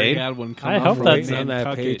probably get already paid? had one come I up hope from that's Waiting on that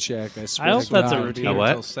Nantucket. paycheck. I swear I hope to that's a God. routine. A what?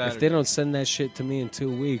 Until If Saturday. they don't send that shit to me in 2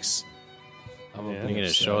 weeks, I'm Yeah. gonna You're be going to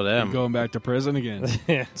upset. show You're them. going back to prison again.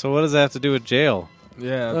 So what does that have to do with jail?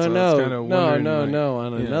 Yeah, Oh, that's no. kind of wondering. No.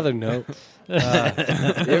 On another note, you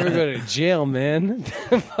ever go to jail, man?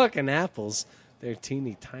 Fucking apples. They're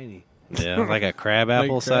teeny tiny. Yeah, like a crab Like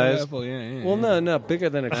apple crab size? apple, yeah. Well, no, bigger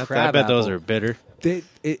than a I crab bet apple. those are bitter.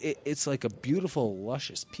 It's like a beautiful,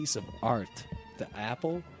 luscious piece of art. The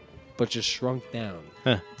apple, but just shrunk down.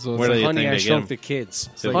 Huh. So Where it's do you Honey, think I they get shrunk 'em? the kids.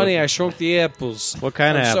 like Honey, a- I shrunk the apples. What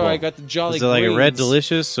kind of I'm apple? sorry, I got the Jolly Is it like a Red Greens.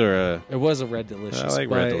 Delicious or a... It was a Red Delicious. I like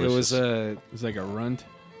but Red It was Delicious. It's like a runt.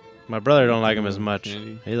 My brother don't like them as much.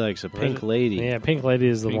 Candy. He likes a pink lady. Yeah, Pink Lady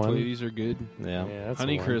is the Pink one. ladies are good. Yeah. Yeah, that's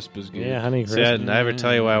Honey the one. Crisp is good. Yeah, Honey See, Crisp. I ever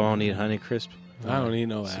tell you why I won't eat Honey Crisp? I don't eat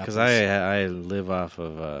no apples. Because I live off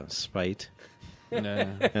of spite. Nah.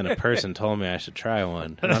 And a person told me I should try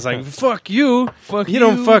one. And I was like, fuck you. Fuck You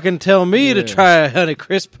don't fucking tell me to Yeah. try a Honey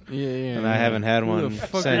Crisp. Yeah. And I haven't had Who one the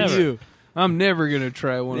fuck since. are you? I'm never gonna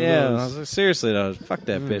try one Yeah, of I those. was like, seriously though, fuck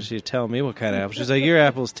that bitch. She'd tell me what kind of apple. She's like, your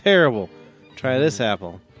apple's terrible. Try this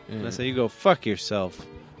apple. And I said, you go fuck yourself.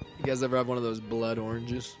 You guys ever have one of those blood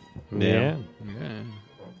oranges? Yeah. Yeah.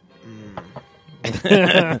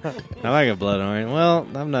 I like a blood orange. Well,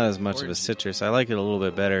 I'm not as much of a citrus. I like it a little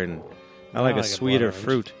bit better, and I like a like a sweeter blood orange.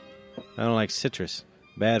 fruit. I don't like citrus.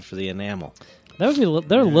 Bad for the enamel. That would be.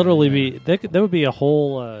 There would literally be. There would be a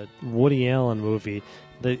whole Woody Allen movie.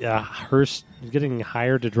 The hearse getting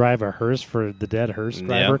hired to drive a hearse for the dead hearse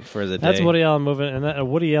driver. Yeah, for the That's day. Woody Allen movie, and a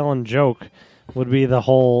Woody Allen joke would be the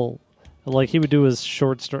whole. Like he would do his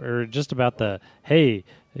short story, or just about the hey,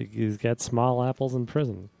 he's got small apples in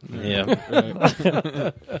prison.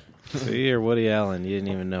 Yeah. So you're Woody Allen. You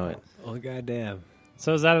didn't even know it. Oh, goddamn.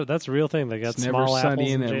 So is that's a real thing? They got It's never small apples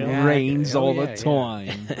sunny in and it jail? rains Oh, all yeah, the yeah.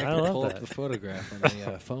 time. I love Pull up that. the photograph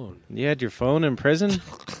on the phone. You had your phone in prison?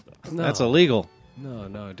 No, That's illegal.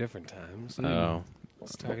 No, different times. Oh. I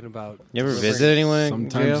was talking about. You ever delivering- visit anyone in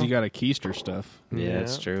Sometimes jail? you got to keister stuff. Yeah,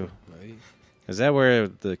 it's Yeah. true. Right. Is that where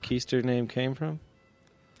the keister name came from?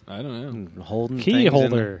 I don't know. Holding Key things in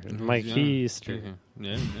holder. there? My Yeah. keister.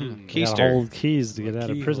 Yeah, yeah. Gotta Keister. hold keys to get out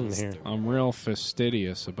of Key prison holes. here. I'm real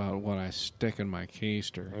fastidious about what I stick in my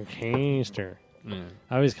keister. A keister. Yeah.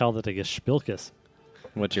 I always called it a gespilkus.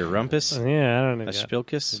 What's your rumpus? Yeah, I don't know. A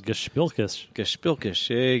spilkus? Gespilkus. Gespilkus.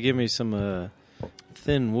 Hey, give me some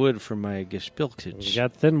thin wood for my You gespilkus.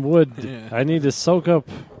 got thin wood. Yeah. I need to soak up.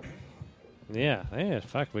 Yeah,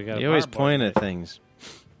 fuck, we got. You always point at things.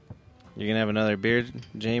 You gonna have another beer,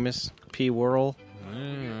 Jameis? P. Whirl? I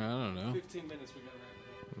don't know.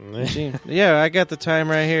 Yeah, I got the time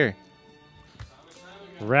right here.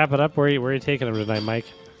 Wrap it up. Where are you taking him tonight, Mike?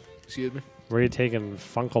 Excuse me. Where are you taking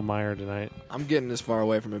Funkelmeyer tonight? I'm getting as far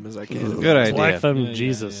away from him as I can. Good idea. Black Thumb Yeah,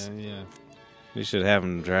 Jesus. Yeah. You should have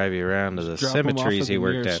him drive you around to the Drop him off cemeteries at he the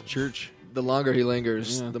worked nearest at. church. The longer he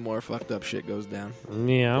lingers, Yeah. the more fucked up shit goes down.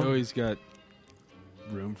 Yeah. They always got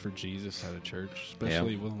room for Jesus at a church,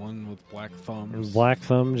 especially with one with black thumbs. Black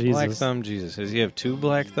Thumb Jesus. Black Thumb Jesus. Does he have two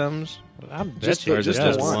black thumbs? I bet Just you Or is it just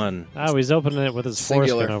just the one. one? Oh, he's opening it with his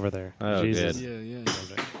Singular. foreskin over there. Oh, Jesus. good. Yeah.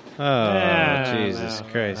 Oh, Yeah, Jesus no,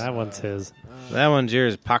 Christ. That one's his. That one's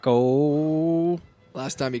yours, Paco.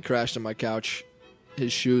 Last time he crashed on my couch,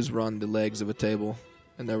 his shoes were on the legs of a table,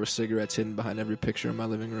 and there were cigarettes hidden behind every picture in my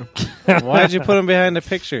living room. Why'd you put him behind the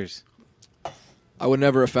pictures? I would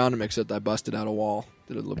never have found him except I busted out a wall,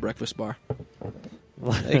 did a little breakfast bar.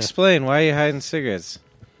 Explain. Why are you hiding cigarettes?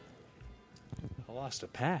 I lost a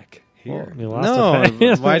pack here. You lost a No.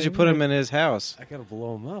 fan. Why'd you put him in his house? I gotta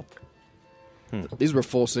blow him up. These were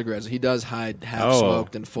full cigarettes. He does hide half Oh.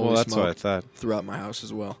 smoked and fully Well, that's what I smoked thought. throughout my house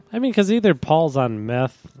as well. I mean, because either Paul's on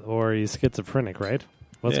meth or he's schizophrenic, right?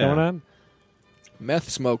 What's Yeah. going on? Meth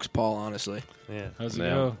smokes Paul, honestly. Yeah. How's it Yeah.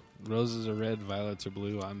 go? Roses are red, violets are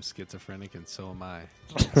blue. I'm schizophrenic, and so am I.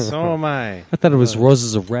 So am I. I thought it was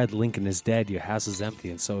roses of red. Lincoln is dead. Your house is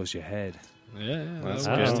empty, and so is your head. Yeah, That's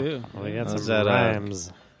that good. works too. Well, we got How's some that,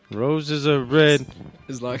 rhymes. Roses are red.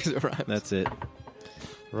 As long as it rhymes. That's it.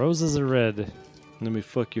 Roses are red. Let me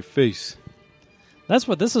fuck your face.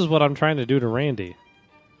 This is what I'm trying to do to Randy.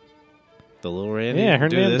 The little Randy? Yeah,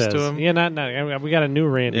 Do Hernandez. this to him? Yeah, not. We got a new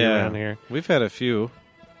Randy Yeah. around here. We've had a few.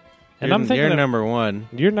 And you're, I'm thinking you're of- number one.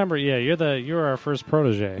 Your number, yeah, you're our first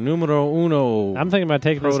protege. Numero uno. I'm thinking about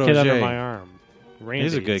taking this kid under Protege. my arm. Randy,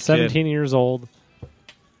 He's a good kid. 17 years old.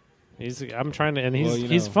 I'm trying to, and he's Well, you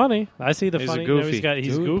he's know, funny. I see the he's a funny. goofy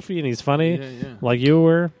he's dude. goofy and he's funny, Yeah. like you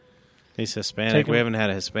were. He's Hispanic. Take him- We haven't had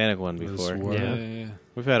a Hispanic one before. Yeah.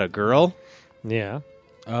 We've had a girl, Yeah,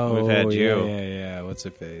 Oh, We've had you. Yeah. What's her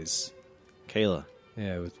face? Kayla.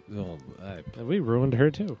 Yeah. we ruined her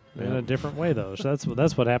too in Yeah. a different way though. So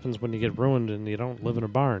that's what happens when you get ruined and you don't live in a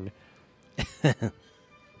barn.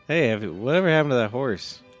 Hey, whatever happened to that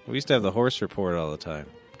horse? We used to have the horse report all the time.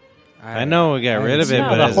 I know we got rid of it, No,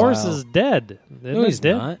 but the as- horse is dead. Isn't he's it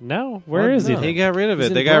dead? not. No, where What? is he? No. He got rid of He's it.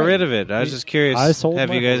 in They got Brighton. rid of it. I was just curious. I sold Have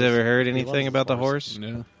my you guys horse. ever heard He anything loves about the his horse?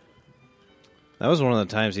 No. That was one of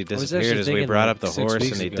the times he I was disappeared. actually As we thinking, brought like, up the 6 horse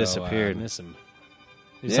weeks and he ago, disappeared. I miss him.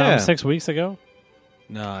 You saw him Yeah. 6 weeks ago.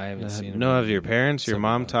 No, I haven't seen him. No, of your parents, your 7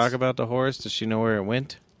 mom months. talk about the horse? Does she know where it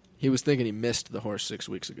went? He was thinking he missed the horse 6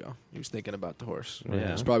 weeks ago. He was thinking about the horse. Yeah.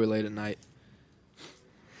 It was probably late at night.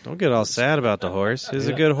 Don't get all sad about the horse. He's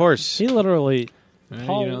a good horse. He literally Yeah,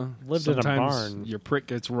 Paul lived in a sometimes barn. Your prick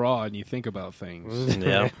gets raw and you think about things.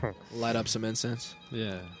 Yeah. Light up some incense.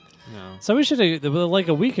 Yeah. No. So we should have, like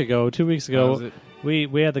a week ago, 2 weeks How's ago,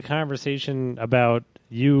 it? we had the conversation about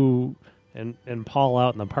you and Paul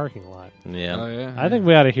out in the parking lot. Yeah. Oh, yeah. I think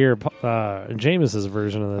we ought to hear Jameis's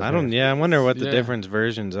version of this. I don't. Yeah, I wonder what the Yeah. different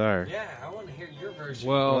versions are. Yeah, I want to hear your version.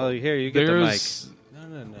 Well, here you get the mic. there's.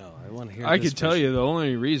 No. I want to hear. I this could tell version. you the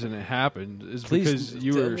only reason it happened is Please because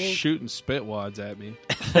you tell were me. shooting spitwads at me.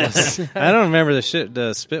 I don't remember the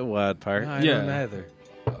spitwad part. No, I Yeah. don't either.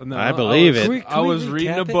 No, I believe was, it. I was Can we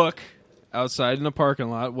reading a recap it? book outside in the parking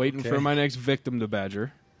lot, waiting Okay. for my next victim to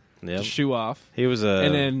badger Yep. to shoo off, He was a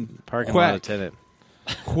and then parking lot quack, attendant.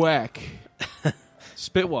 quack,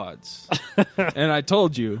 spitwads, and I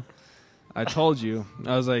told you, I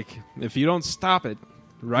was like, if you don't stop it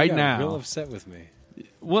right You got now, real upset with me.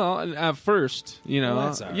 well, at first, you know, Well,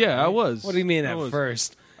 that's all right. yeah, I was. What do you mean I at was.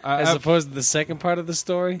 first? I- As at opposed to the second part of the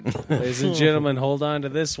story? Ladies and gentlemen, hold on to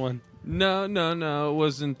this one. No, it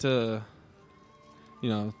wasn't. You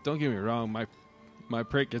know, don't get me wrong. My My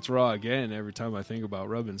prick gets raw again every time I think about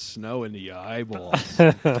rubbing snow into your eyeballs.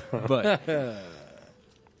 But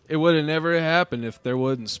it would have never happened if there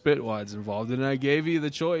wasn't Spitwads involved, and I gave you the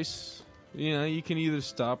choice. You know, you can either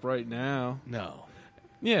stop right now. No.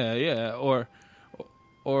 Yeah,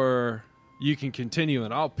 or you can continue,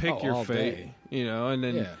 and I'll pick your all fate. day. You know, and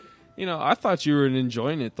then Yeah. you know, I thought you were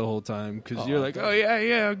enjoying it the whole time because you're like, oh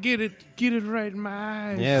yeah, get it right in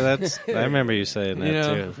my eyes. Yeah, I remember you saying that you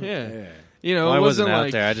know, too. yeah. You know, Well, it I wasn't out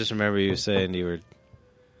like, there. I just remember you saying you were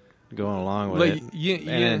going along with like it yeah, in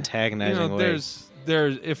an antagonizing you know, way.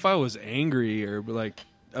 There's if I was angry or like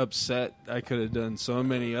upset, I could have done so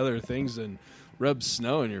many other things than rub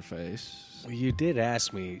snow in your face. Well, you did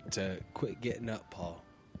ask me to quit getting up, Paul.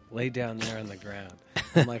 Lay down there on the ground.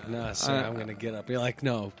 I'm like, no, sir, I'm going to get up. You're like,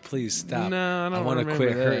 no, please stop. No, I don't want to remember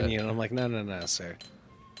quit hurting that. you. And I'm like, no, sir.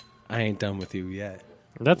 I ain't done with you yet.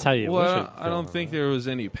 That's how you. wish Well, it I don't felt. think there was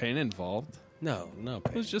any pain involved. No,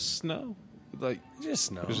 It was just snow, like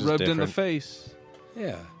just no. was just rubbed in the different. face.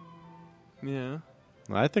 Yeah. Yeah.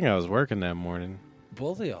 I think I was working that morning.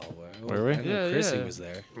 Both of y'all were. Were we? I know Yeah, Chrissy yeah. was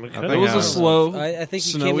there. We I could think It was I a was- slow, I think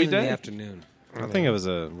you came snowy in day. the afternoon. I think it was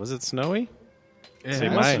it snowy? It See,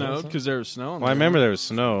 had my- snowed because there was snow. Well, I remember there was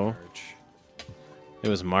snow. March. It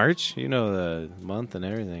was March. You know the month and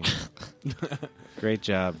everything. Great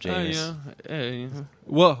job, James. Yeah.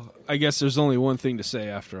 Well, I guess there's only one thing to say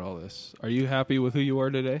after all this. Are you happy with who you are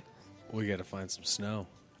today? We got to find some snow.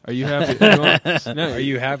 Are you happy? No, Are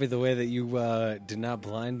you happy the way that you did not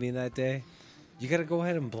blind me that day? You got to go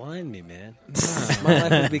ahead and blind me, man. My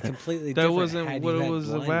life would be completely That different. wasn't had what you it had was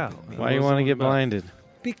blinded about. me. Why you want to get blinded?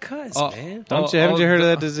 Because, Oh, man. Haven't you heard of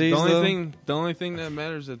that disease, The only though? the only thing that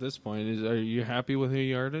matters at this point is: are you happy with who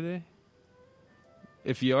you are today?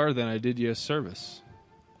 If you are, then I did you a service.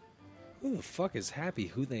 Who the fuck is happy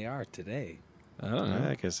who they are today? I don't know.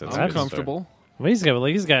 I guess that's I'm a good comfortable. Well, he's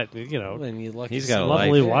got you know, When you lucky He's got son a of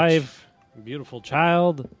lovely bitch. wife, beautiful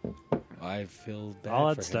child, I feel bad all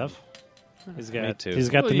for that him. stuff. He's Me got too. he's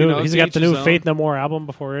got Well, the you new know, he's to got each the his new own. Faith No More album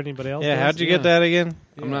before anybody else. Yeah, does. how'd you get that again?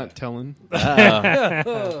 I'm not telling. Fair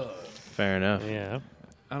enough. Yeah,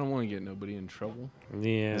 I don't want to get nobody in trouble.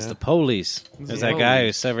 yeah. It's the police. There's that guy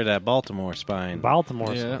who severed that Baltimore spine.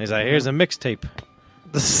 Baltimore. Yeah. He's like, here's a mixtape.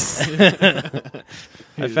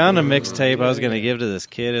 I found a mixtape I was going to give to this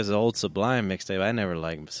kid. It's an old Sublime mixtape. I never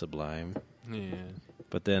liked Sublime. Yeah.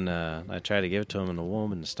 But then I tried to give it to him, and the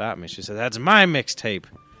woman stopped me. She said, that's my mixtape.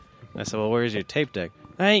 I said, well, where's your tape deck?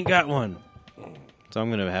 I ain't got one. So I'm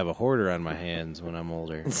going to have a hoarder on my hands when I'm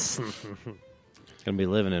older. Going to be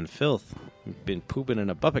living in filth. Been pooping in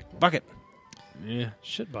a bucket. Yeah.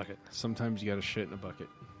 Shit bucket. Sometimes you got to shit in a bucket.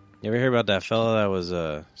 You ever hear about that fella that was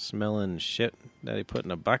smelling shit that he put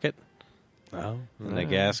in a bucket? Oh. And the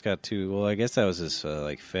gas got too... Well, I guess that was his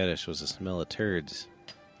fetish, was the smell of turds.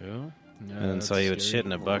 Yeah. And then so he would shit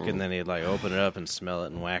in a bucket, and then he'd like open it up and smell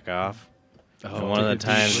it and whack off. Oh, And one of the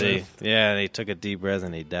times he took a deep breath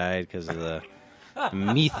and he died because of the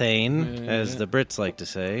methane, as the Brits like to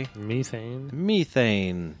say. Methane.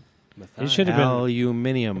 Methane. You should have been.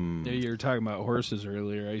 Aluminium. Yeah, you were talking about horses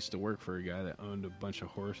earlier. I used to work for a guy that owned a bunch of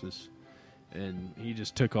horses, and he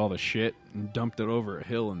just took all the shit and dumped it over a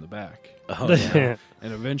hill in the back. Oh, yeah.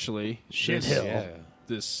 And eventually, Shit this, hill.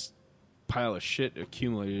 this pile of shit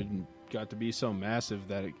accumulated and got to be so massive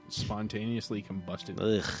that it spontaneously combusted.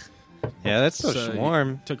 Ugh. Yeah, that's so So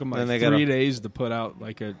swarm. Took them Then like they 3 gotta- days to put out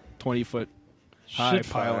like a 20-foot high Shit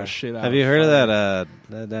pile fire. of shit out. Have you heard of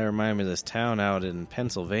that? That reminded me of this town out in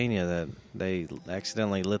Pennsylvania that they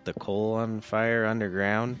accidentally lit the coal on fire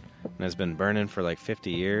underground, and it's been burning for like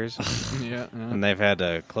 50 years. Yeah. And they've had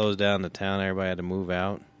to close down the town. Everybody had to move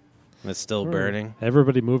out. And it's still burning.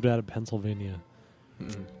 Everybody moved out of Pennsylvania.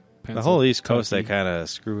 The whole East Coast, they kind of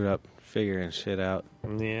screwed up figuring shit out.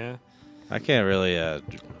 Yeah. I can't really.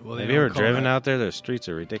 Well, they have you ever don't call driven that- out there? Their streets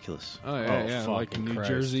are ridiculous. Oh yeah, Oh, yeah. Like fucking New Christ.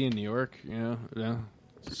 Jersey and New York. Yeah. You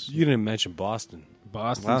didn't mention Boston.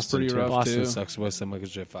 Boston's Boston, pretty too. rough Boston too. sucks worse than Michael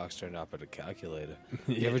J. Fox turned up at a calculator.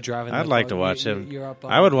 You ever driving? I'd that like far? to watch him. You're up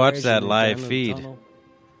on I would the watch bridge that and you're live down in the feed. tunnel.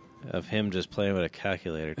 Of him just playing with a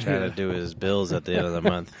calculator, trying to do his bills at the end of the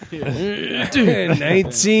month.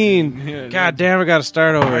 19. God damn, I got to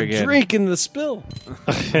start over I'm again. drinking the spill.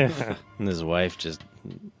 And his wife just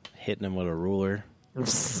hitting him with a ruler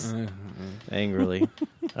angrily.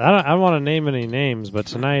 I don't want to name any names, but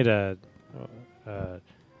tonight, while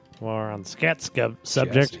we're on the scat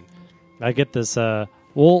subject, I get this.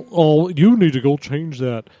 You need to go change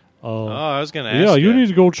that. Oh, I was going to ask Yeah, you need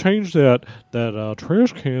to go change that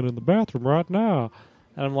trash can in the bathroom right now.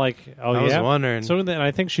 And I'm like, oh I yeah. was wondering. So then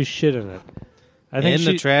I think she shit in it. I think in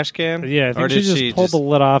she, the trash can? Yeah, I Or think she did just she pulled the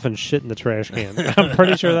lid off and shit in the trash can. I'm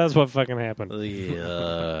pretty sure that's what fucking happened.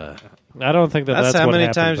 Yeah. I don't think that's how what many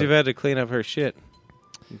happened, times but- you've had to clean up her shit.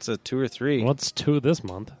 It's a 2 or 3. What's 2 this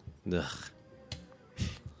month? Ugh.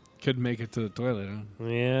 Could make it to the toilet. Huh?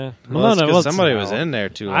 Yeah. Well, that's 'cause well, somebody no. was in there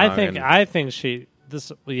too long. I think and- I think she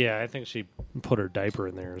I think she put her diaper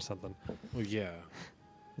in there or something. Well, yeah.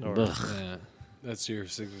 Or, Ugh. Yeah. That's your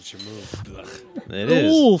signature move. It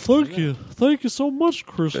is. Oh, thank you. Thank you so much,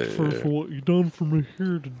 Christopher, for what you done for me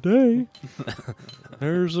here today.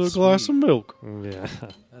 There's a glass of milk. Yeah.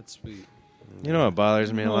 That's sweet. You know what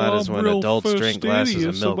bothers me a lot is when adults drink glasses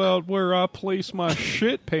of milk. about where I place my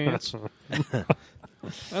shit pants. I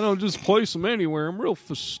don't just place them anywhere. I'm real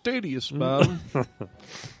fastidious about them.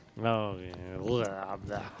 Oh,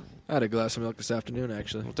 yeah. I had a glass of milk this afternoon,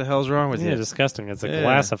 actually. What the hell's wrong with Yeah, you? disgusting. It's a Yeah.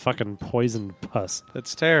 glass of fucking poisoned pus.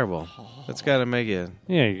 That's terrible. That's got to make you.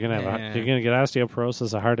 Yeah, you're gonna have Yeah. you're gonna get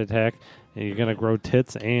osteoporosis, a heart attack, and you're gonna grow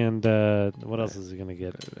tits, and what else is he gonna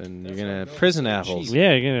get? And you're going to prison apples.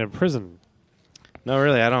 Yeah, you're gonna prison. No,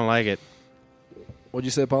 really, I don't like it. What'd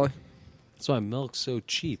you say, Polly? That's why milk's so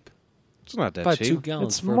cheap. It's not that About 2 cheap.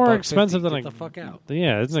 gallons. It's for more $1.50. expensive than Get a the fuck out.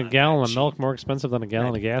 Yeah, isn't a not gallon that of milk cheap. more expensive than a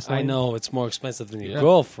gallon of gasoline? I know it's more expensive than your Yeah.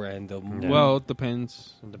 girlfriend. Though. Yeah. Well, it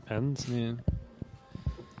depends. It depends. Yeah.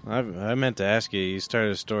 I meant to ask you. You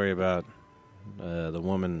started a story about the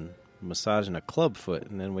woman massaging a club foot,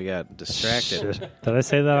 and then we got distracted. Shit. Did I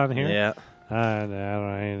say that on here? Yeah. I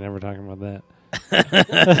ain't never talking about that.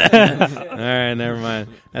 All right, never mind.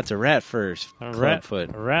 That's a rat first A club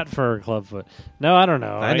foot. A rat fur club foot. No, I don't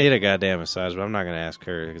know. I need a goddamn massage, but I'm not going to ask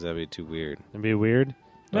her because that'd be too weird. It'd be weird.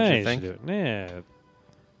 Don't Nah, you should think? do it. Yeah.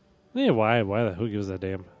 Yeah, why? Who gives a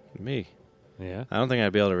damn? Me. Yeah. I don't think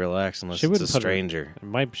I'd be able to relax unless She it's a wouldn't put her- stranger.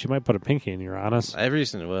 She might put a pinky in your anus. Every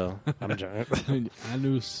single I'm joking. I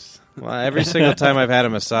knew. every single time I've had a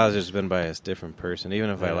massage, it's been by a different person, even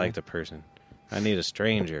if I Yeah. like the person. I need a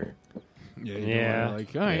stranger. Yeah. Yeah.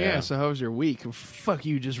 Like, oh, Yeah. So how was your week? Fuck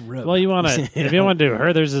you, just rub. Well, you want to if you want to do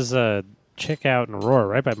her, there's this chick out in Aurora,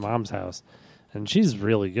 right by Mom's house, and she's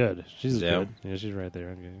really good. She's Yeah. good. Yeah, she's right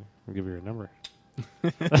there. I'll give you her number.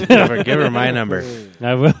 Give her my number.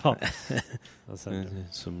 I will. I'll send her.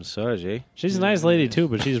 Some massage, eh? She's a nice lady too,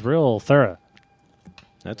 but she's real thorough.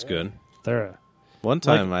 That's good. Thorough. One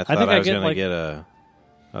time I thought think I I was get, gonna like-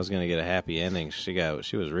 get a happy ending. She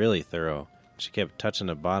was really thorough. She kept touching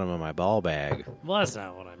the bottom of my ball bag. Well, that's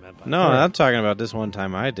not what I meant by No, thorough. I'm talking about this one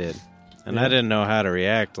time I did, and I Yeah. didn't know how to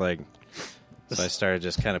react. So I started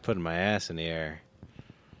just kind of putting my ass in the air.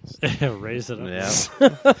 Raise it up. Yeah,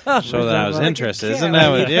 show that I was interested. Isn't that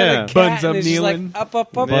what? Yeah. Buns up kneeling. Up, Yeah.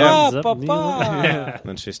 Buns up, kneeling. yeah.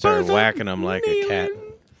 Then she started whacking them like a cat.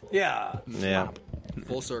 Yeah. Yeah.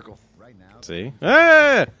 Full circle. See?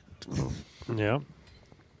 Ah! Yeah.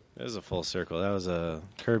 That was a full circle. That was a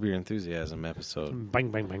Curb Your Enthusiasm episode. Bang,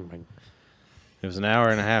 bang, bang, bang. It was an hour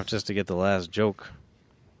and a half just to get the last joke.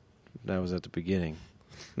 That was at the beginning.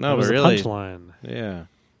 No, It was but a really, punchline. yeah.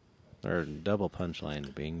 Or double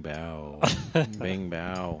punchline. Bing bow. Bing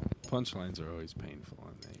bow. Punchlines are always painful,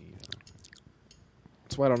 aren't they?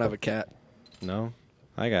 That's why I don't have a cat. No?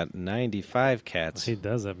 I got 95 cats. He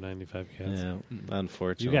does have 95 cats. Yeah,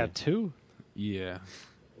 unfortunately. You got 2? Yeah.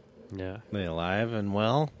 Yeah. They alive and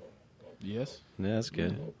well? Yes. Yeah, that's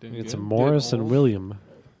good. Doing It's good. a Morris Good and old William.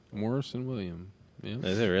 Morris and William. Yeah.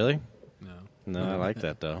 Is it really? No. No, I like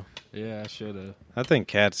that, though. Yeah, I should have. I think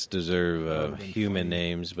cats deserve Would've been human funny.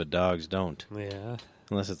 names, but dogs don't. Yeah.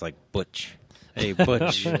 Unless it's like Butch. Hey,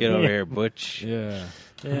 Butch, get over here, Butch. Yeah.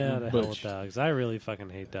 Yeah, the hell with Butch. dogs. I really fucking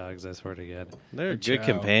hate dogs, I swear to God. They're Chow. good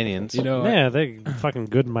companions. You know, Yeah, they fucking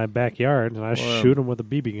good in my backyard, and I Well, shoot them with a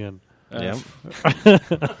BB gun. Yep. I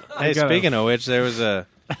Hey, gotta- speaking of which, there was a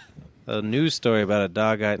news story about a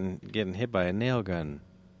dog getting hit by a nail gun.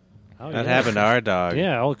 Oh, That yeah. happened to our dog.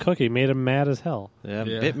 Yeah, old Cookie made him mad as hell. Yeah,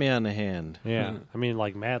 Yeah. bit me on the hand. Yeah, I mean,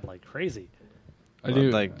 like mad, like crazy. I do.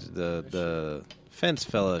 Like the fence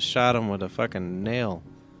fella shot him with a fucking nail.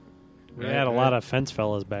 We had a lot of fence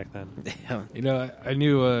fellas back then. Yeah. You know, I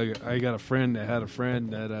knew I got a friend that had a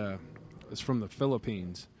friend that was from the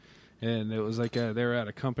Philippines, and it was like they were at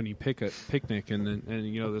a company picnic, and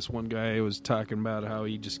you know, this one guy was talking about how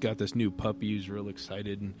he just got this new puppy. He was real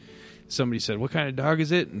excited, and somebody said, "What kind of dog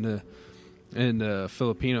is it?" And the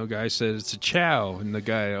Filipino guy said, "It's a Chow." And the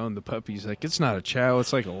guy on the puppy's like, "It's not a Chow.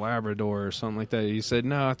 It's like a Labrador or something like that." He said,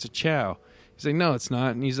 "No, it's a Chow." He's like, "No, it's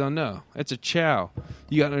not." And he's like, "No, it's a Chow.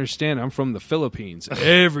 You got to understand, I'm from the Philippines.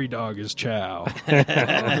 Every dog is Chow."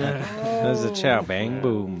 There's a chow. Bang,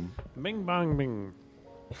 boom. Bing bong bing.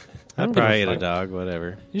 I I'd don't probably give eat a a fuck. dog,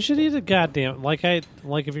 whatever. You should eat a goddamn like if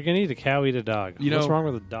you're gonna eat a cow, eat a dog. You What's know- wrong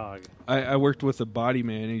with a dog? I worked with a body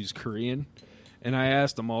man. He's Korean, and I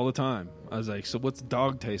asked him all the time. I was like, "So what's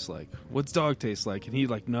dog taste like? What's dog taste like?" And he's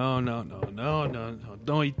like, "No,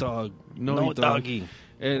 don't eat dog. No eat dog." doggy.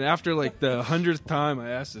 And after like the 100th time, I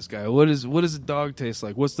asked this guy, "What does a dog taste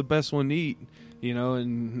like? What's the best one to eat?" You know,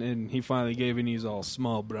 and he finally gave in. He's all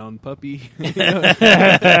small brown puppy.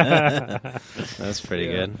 That's pretty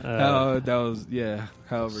good. That was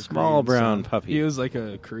However, Small Korean brown son. puppy. He was like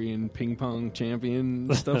a Korean ping pong champion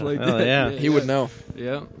and stuff like Oh, that. yeah. He would know.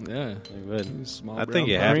 Yeah. You would. Small I brown think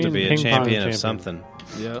you puppy. have to Korean be a ping pong champion champion. of something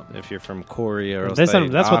Yeah. if you're from Korea or else That's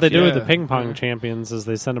what they do with the Yeah. ping pong champions is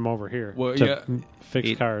they send them over here Well, to yeah. fix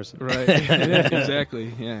Eat- cars. Right. Yeah,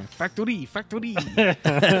 exactly. Yeah. Factory.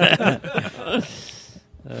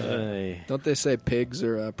 Don't they say pigs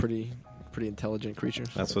are pretty intelligent creatures?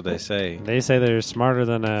 That's what they say. They say they're smarter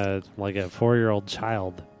than a 4-year-old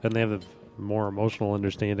child, and they have a more emotional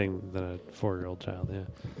understanding than a 4-year-old child. Yeah,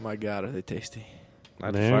 My God, are they tasty?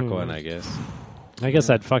 I'd Yeah. fuck one, I guess. I guess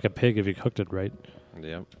I'd fuck a pig if you cooked it right.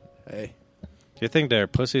 Yep. Hey, Do you think their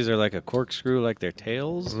pussies are like a corkscrew, like their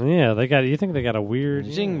tails? Yeah, they got. You think they got a weird?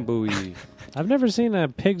 Zing booey. I've never seen a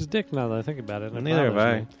pig's dick. Now that I think about it, and it Neither have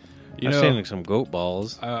bothers I. You I've know, seen like some goat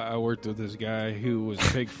balls. I worked with this guy who was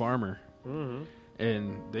a pig farmer, me. Mhm.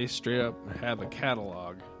 and they straight up have a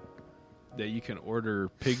catalog that you can order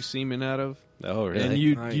pig semen out of, Oh, really? and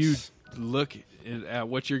you Nice. look at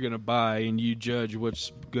what you're going to buy, and you judge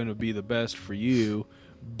what's going to be the best for you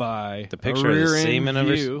by The picture a of the rear end semen of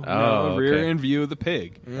his- view, Oh, a rear okay. end view of the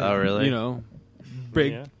pig. Oh, really? You know,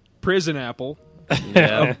 big Yeah. prison apple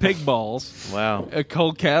Yeah. of pig balls. Wow. A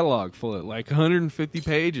cold catalog full of like 150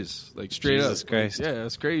 pages, like straight Jesus up. Christ. Yeah,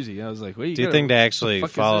 that's crazy. I was like, wait. Do you think they actually fuck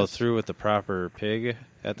is follow this? through with the proper pig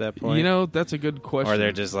at that point? You know, that's a good question. Or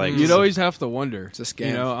they're just like, You'd always have to wonder. It's a scam.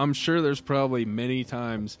 You know, I'm sure there's probably many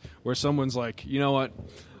times where someone's like, you know what,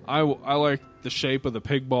 I like the shape of the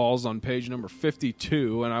pig balls on page number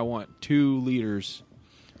 52, and I want 2 liters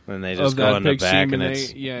and they of just go that in the pig back semen. and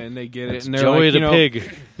it's And they get it, it's and they're Joey like, the you know,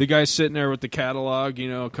 pig. the guy's sitting there with the catalog, you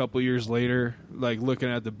know, a couple years later, like looking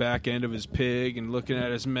at the back end of his pig and looking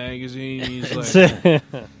at his magazine. He's like, that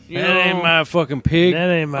you That ain't know, my fucking pig.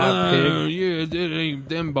 ain't my pig. yeah, that ain't,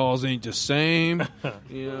 them balls ain't the same.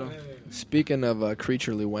 You know, Speaking of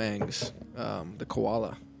creaturely wangs, the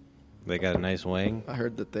koala. They got a nice wing. I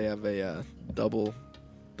heard that they have a double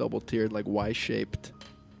tiered, like Y-shaped.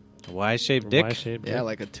 Y-shaped dick. Y-shaped Yeah, dick.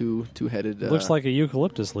 like a two-headed. Looks like a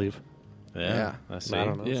eucalyptus leaf. Yeah. I see. I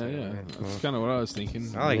don't know. yeah. That's kind of what I was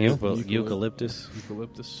thinking. I like Yeah. eucalyptus.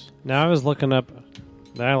 Eucalyptus. Now I was looking up.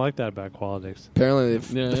 I like that about koala dicks. Apparently,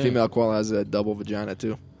 Yeah, the yeah. female koala has a double vagina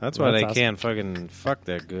too. That's why That's they awesome. can't fucking fuck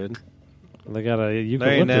that good. They got a There ain't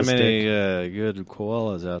eucalyptus that many dick. good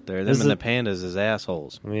koalas out there. Them Is and the it- pandas is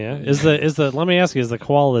assholes. Yeah. Is the let me ask you, is the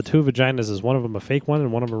koala the 2 vaginas, is one of them a fake one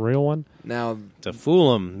and one of them a real one? Now, To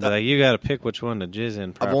fool them, like, you got to pick which one to jizz in.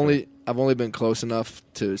 I've properly. only been close enough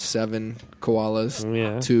to 7 koalas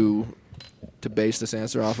Yeah. to base this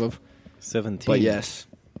answer off of. 17. But yes,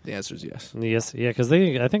 the answer is yes. Yes, yeah, because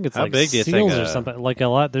I think it's How like big do you seals think or something. Like a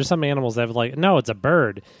lot, there's some animals that have no, it's a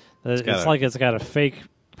bird. It's got a- like it's got a fake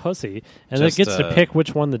pussy, and it Just, gets to pick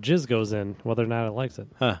which one the jizz goes in, whether or not it likes it.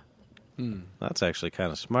 Huh. That's actually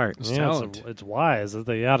kind of smart. Yeah, talent. it's wise.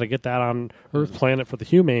 They ought to get that on Earth planet for the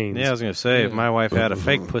humans. Yeah, I was going to say, if my wife had a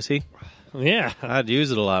fake pussy, Yeah. I'd use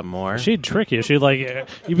it a lot more. She'd trick you. She'd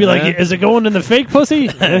you'd be like, "Is it going in the fake pussy?"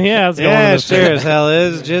 Yeah, it's going in Yeah, the sure as hell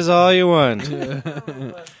is. Jizz all you want.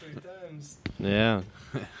 Yeah.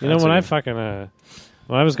 You know, when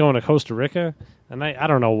when I was going to Costa Rica, and I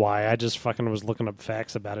don't know why, I just fucking was looking up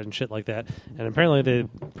facts about it and shit like that. And apparently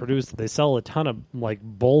they sell a ton of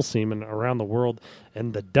bull semen around the world,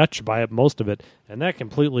 and the Dutch buy up most of it, and that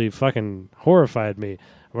completely fucking horrified me.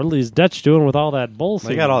 What are these Dutch doing with all that bull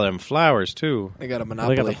semen? They got all them flowers, too. They got a They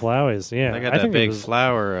monopoly. got the flowers, yeah. They got I that think it big was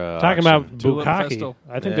flower talking auction. about Tulip bukkake. Festival.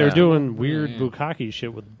 I think Yeah. they're doing weird Yeah. bukkake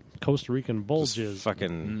shit with Costa Rican bull Just jizz.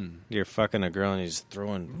 fucking, you're fucking a girl and you're just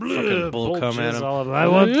throwing fucking bull cum at jizz him. all over. I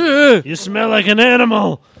want. You smell like an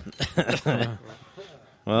animal.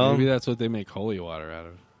 Well, Maybe that's what they make holy water out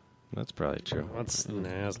of. that's probably true. That's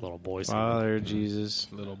little boy. Father Jesus.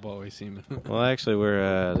 Little boy semen. Well, actually, we're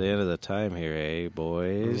at the end of the time here, eh,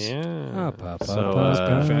 boys? Yeah. So,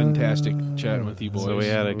 Fantastic chatting with you boys. so we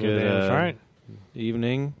had a good That's right.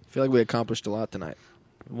 evening. I feel like we accomplished a lot tonight.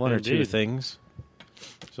 One or two Indeed. things.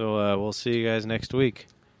 So we'll see you guys next week.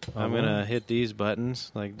 I'm going to hit these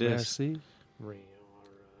buttons like this. Merci.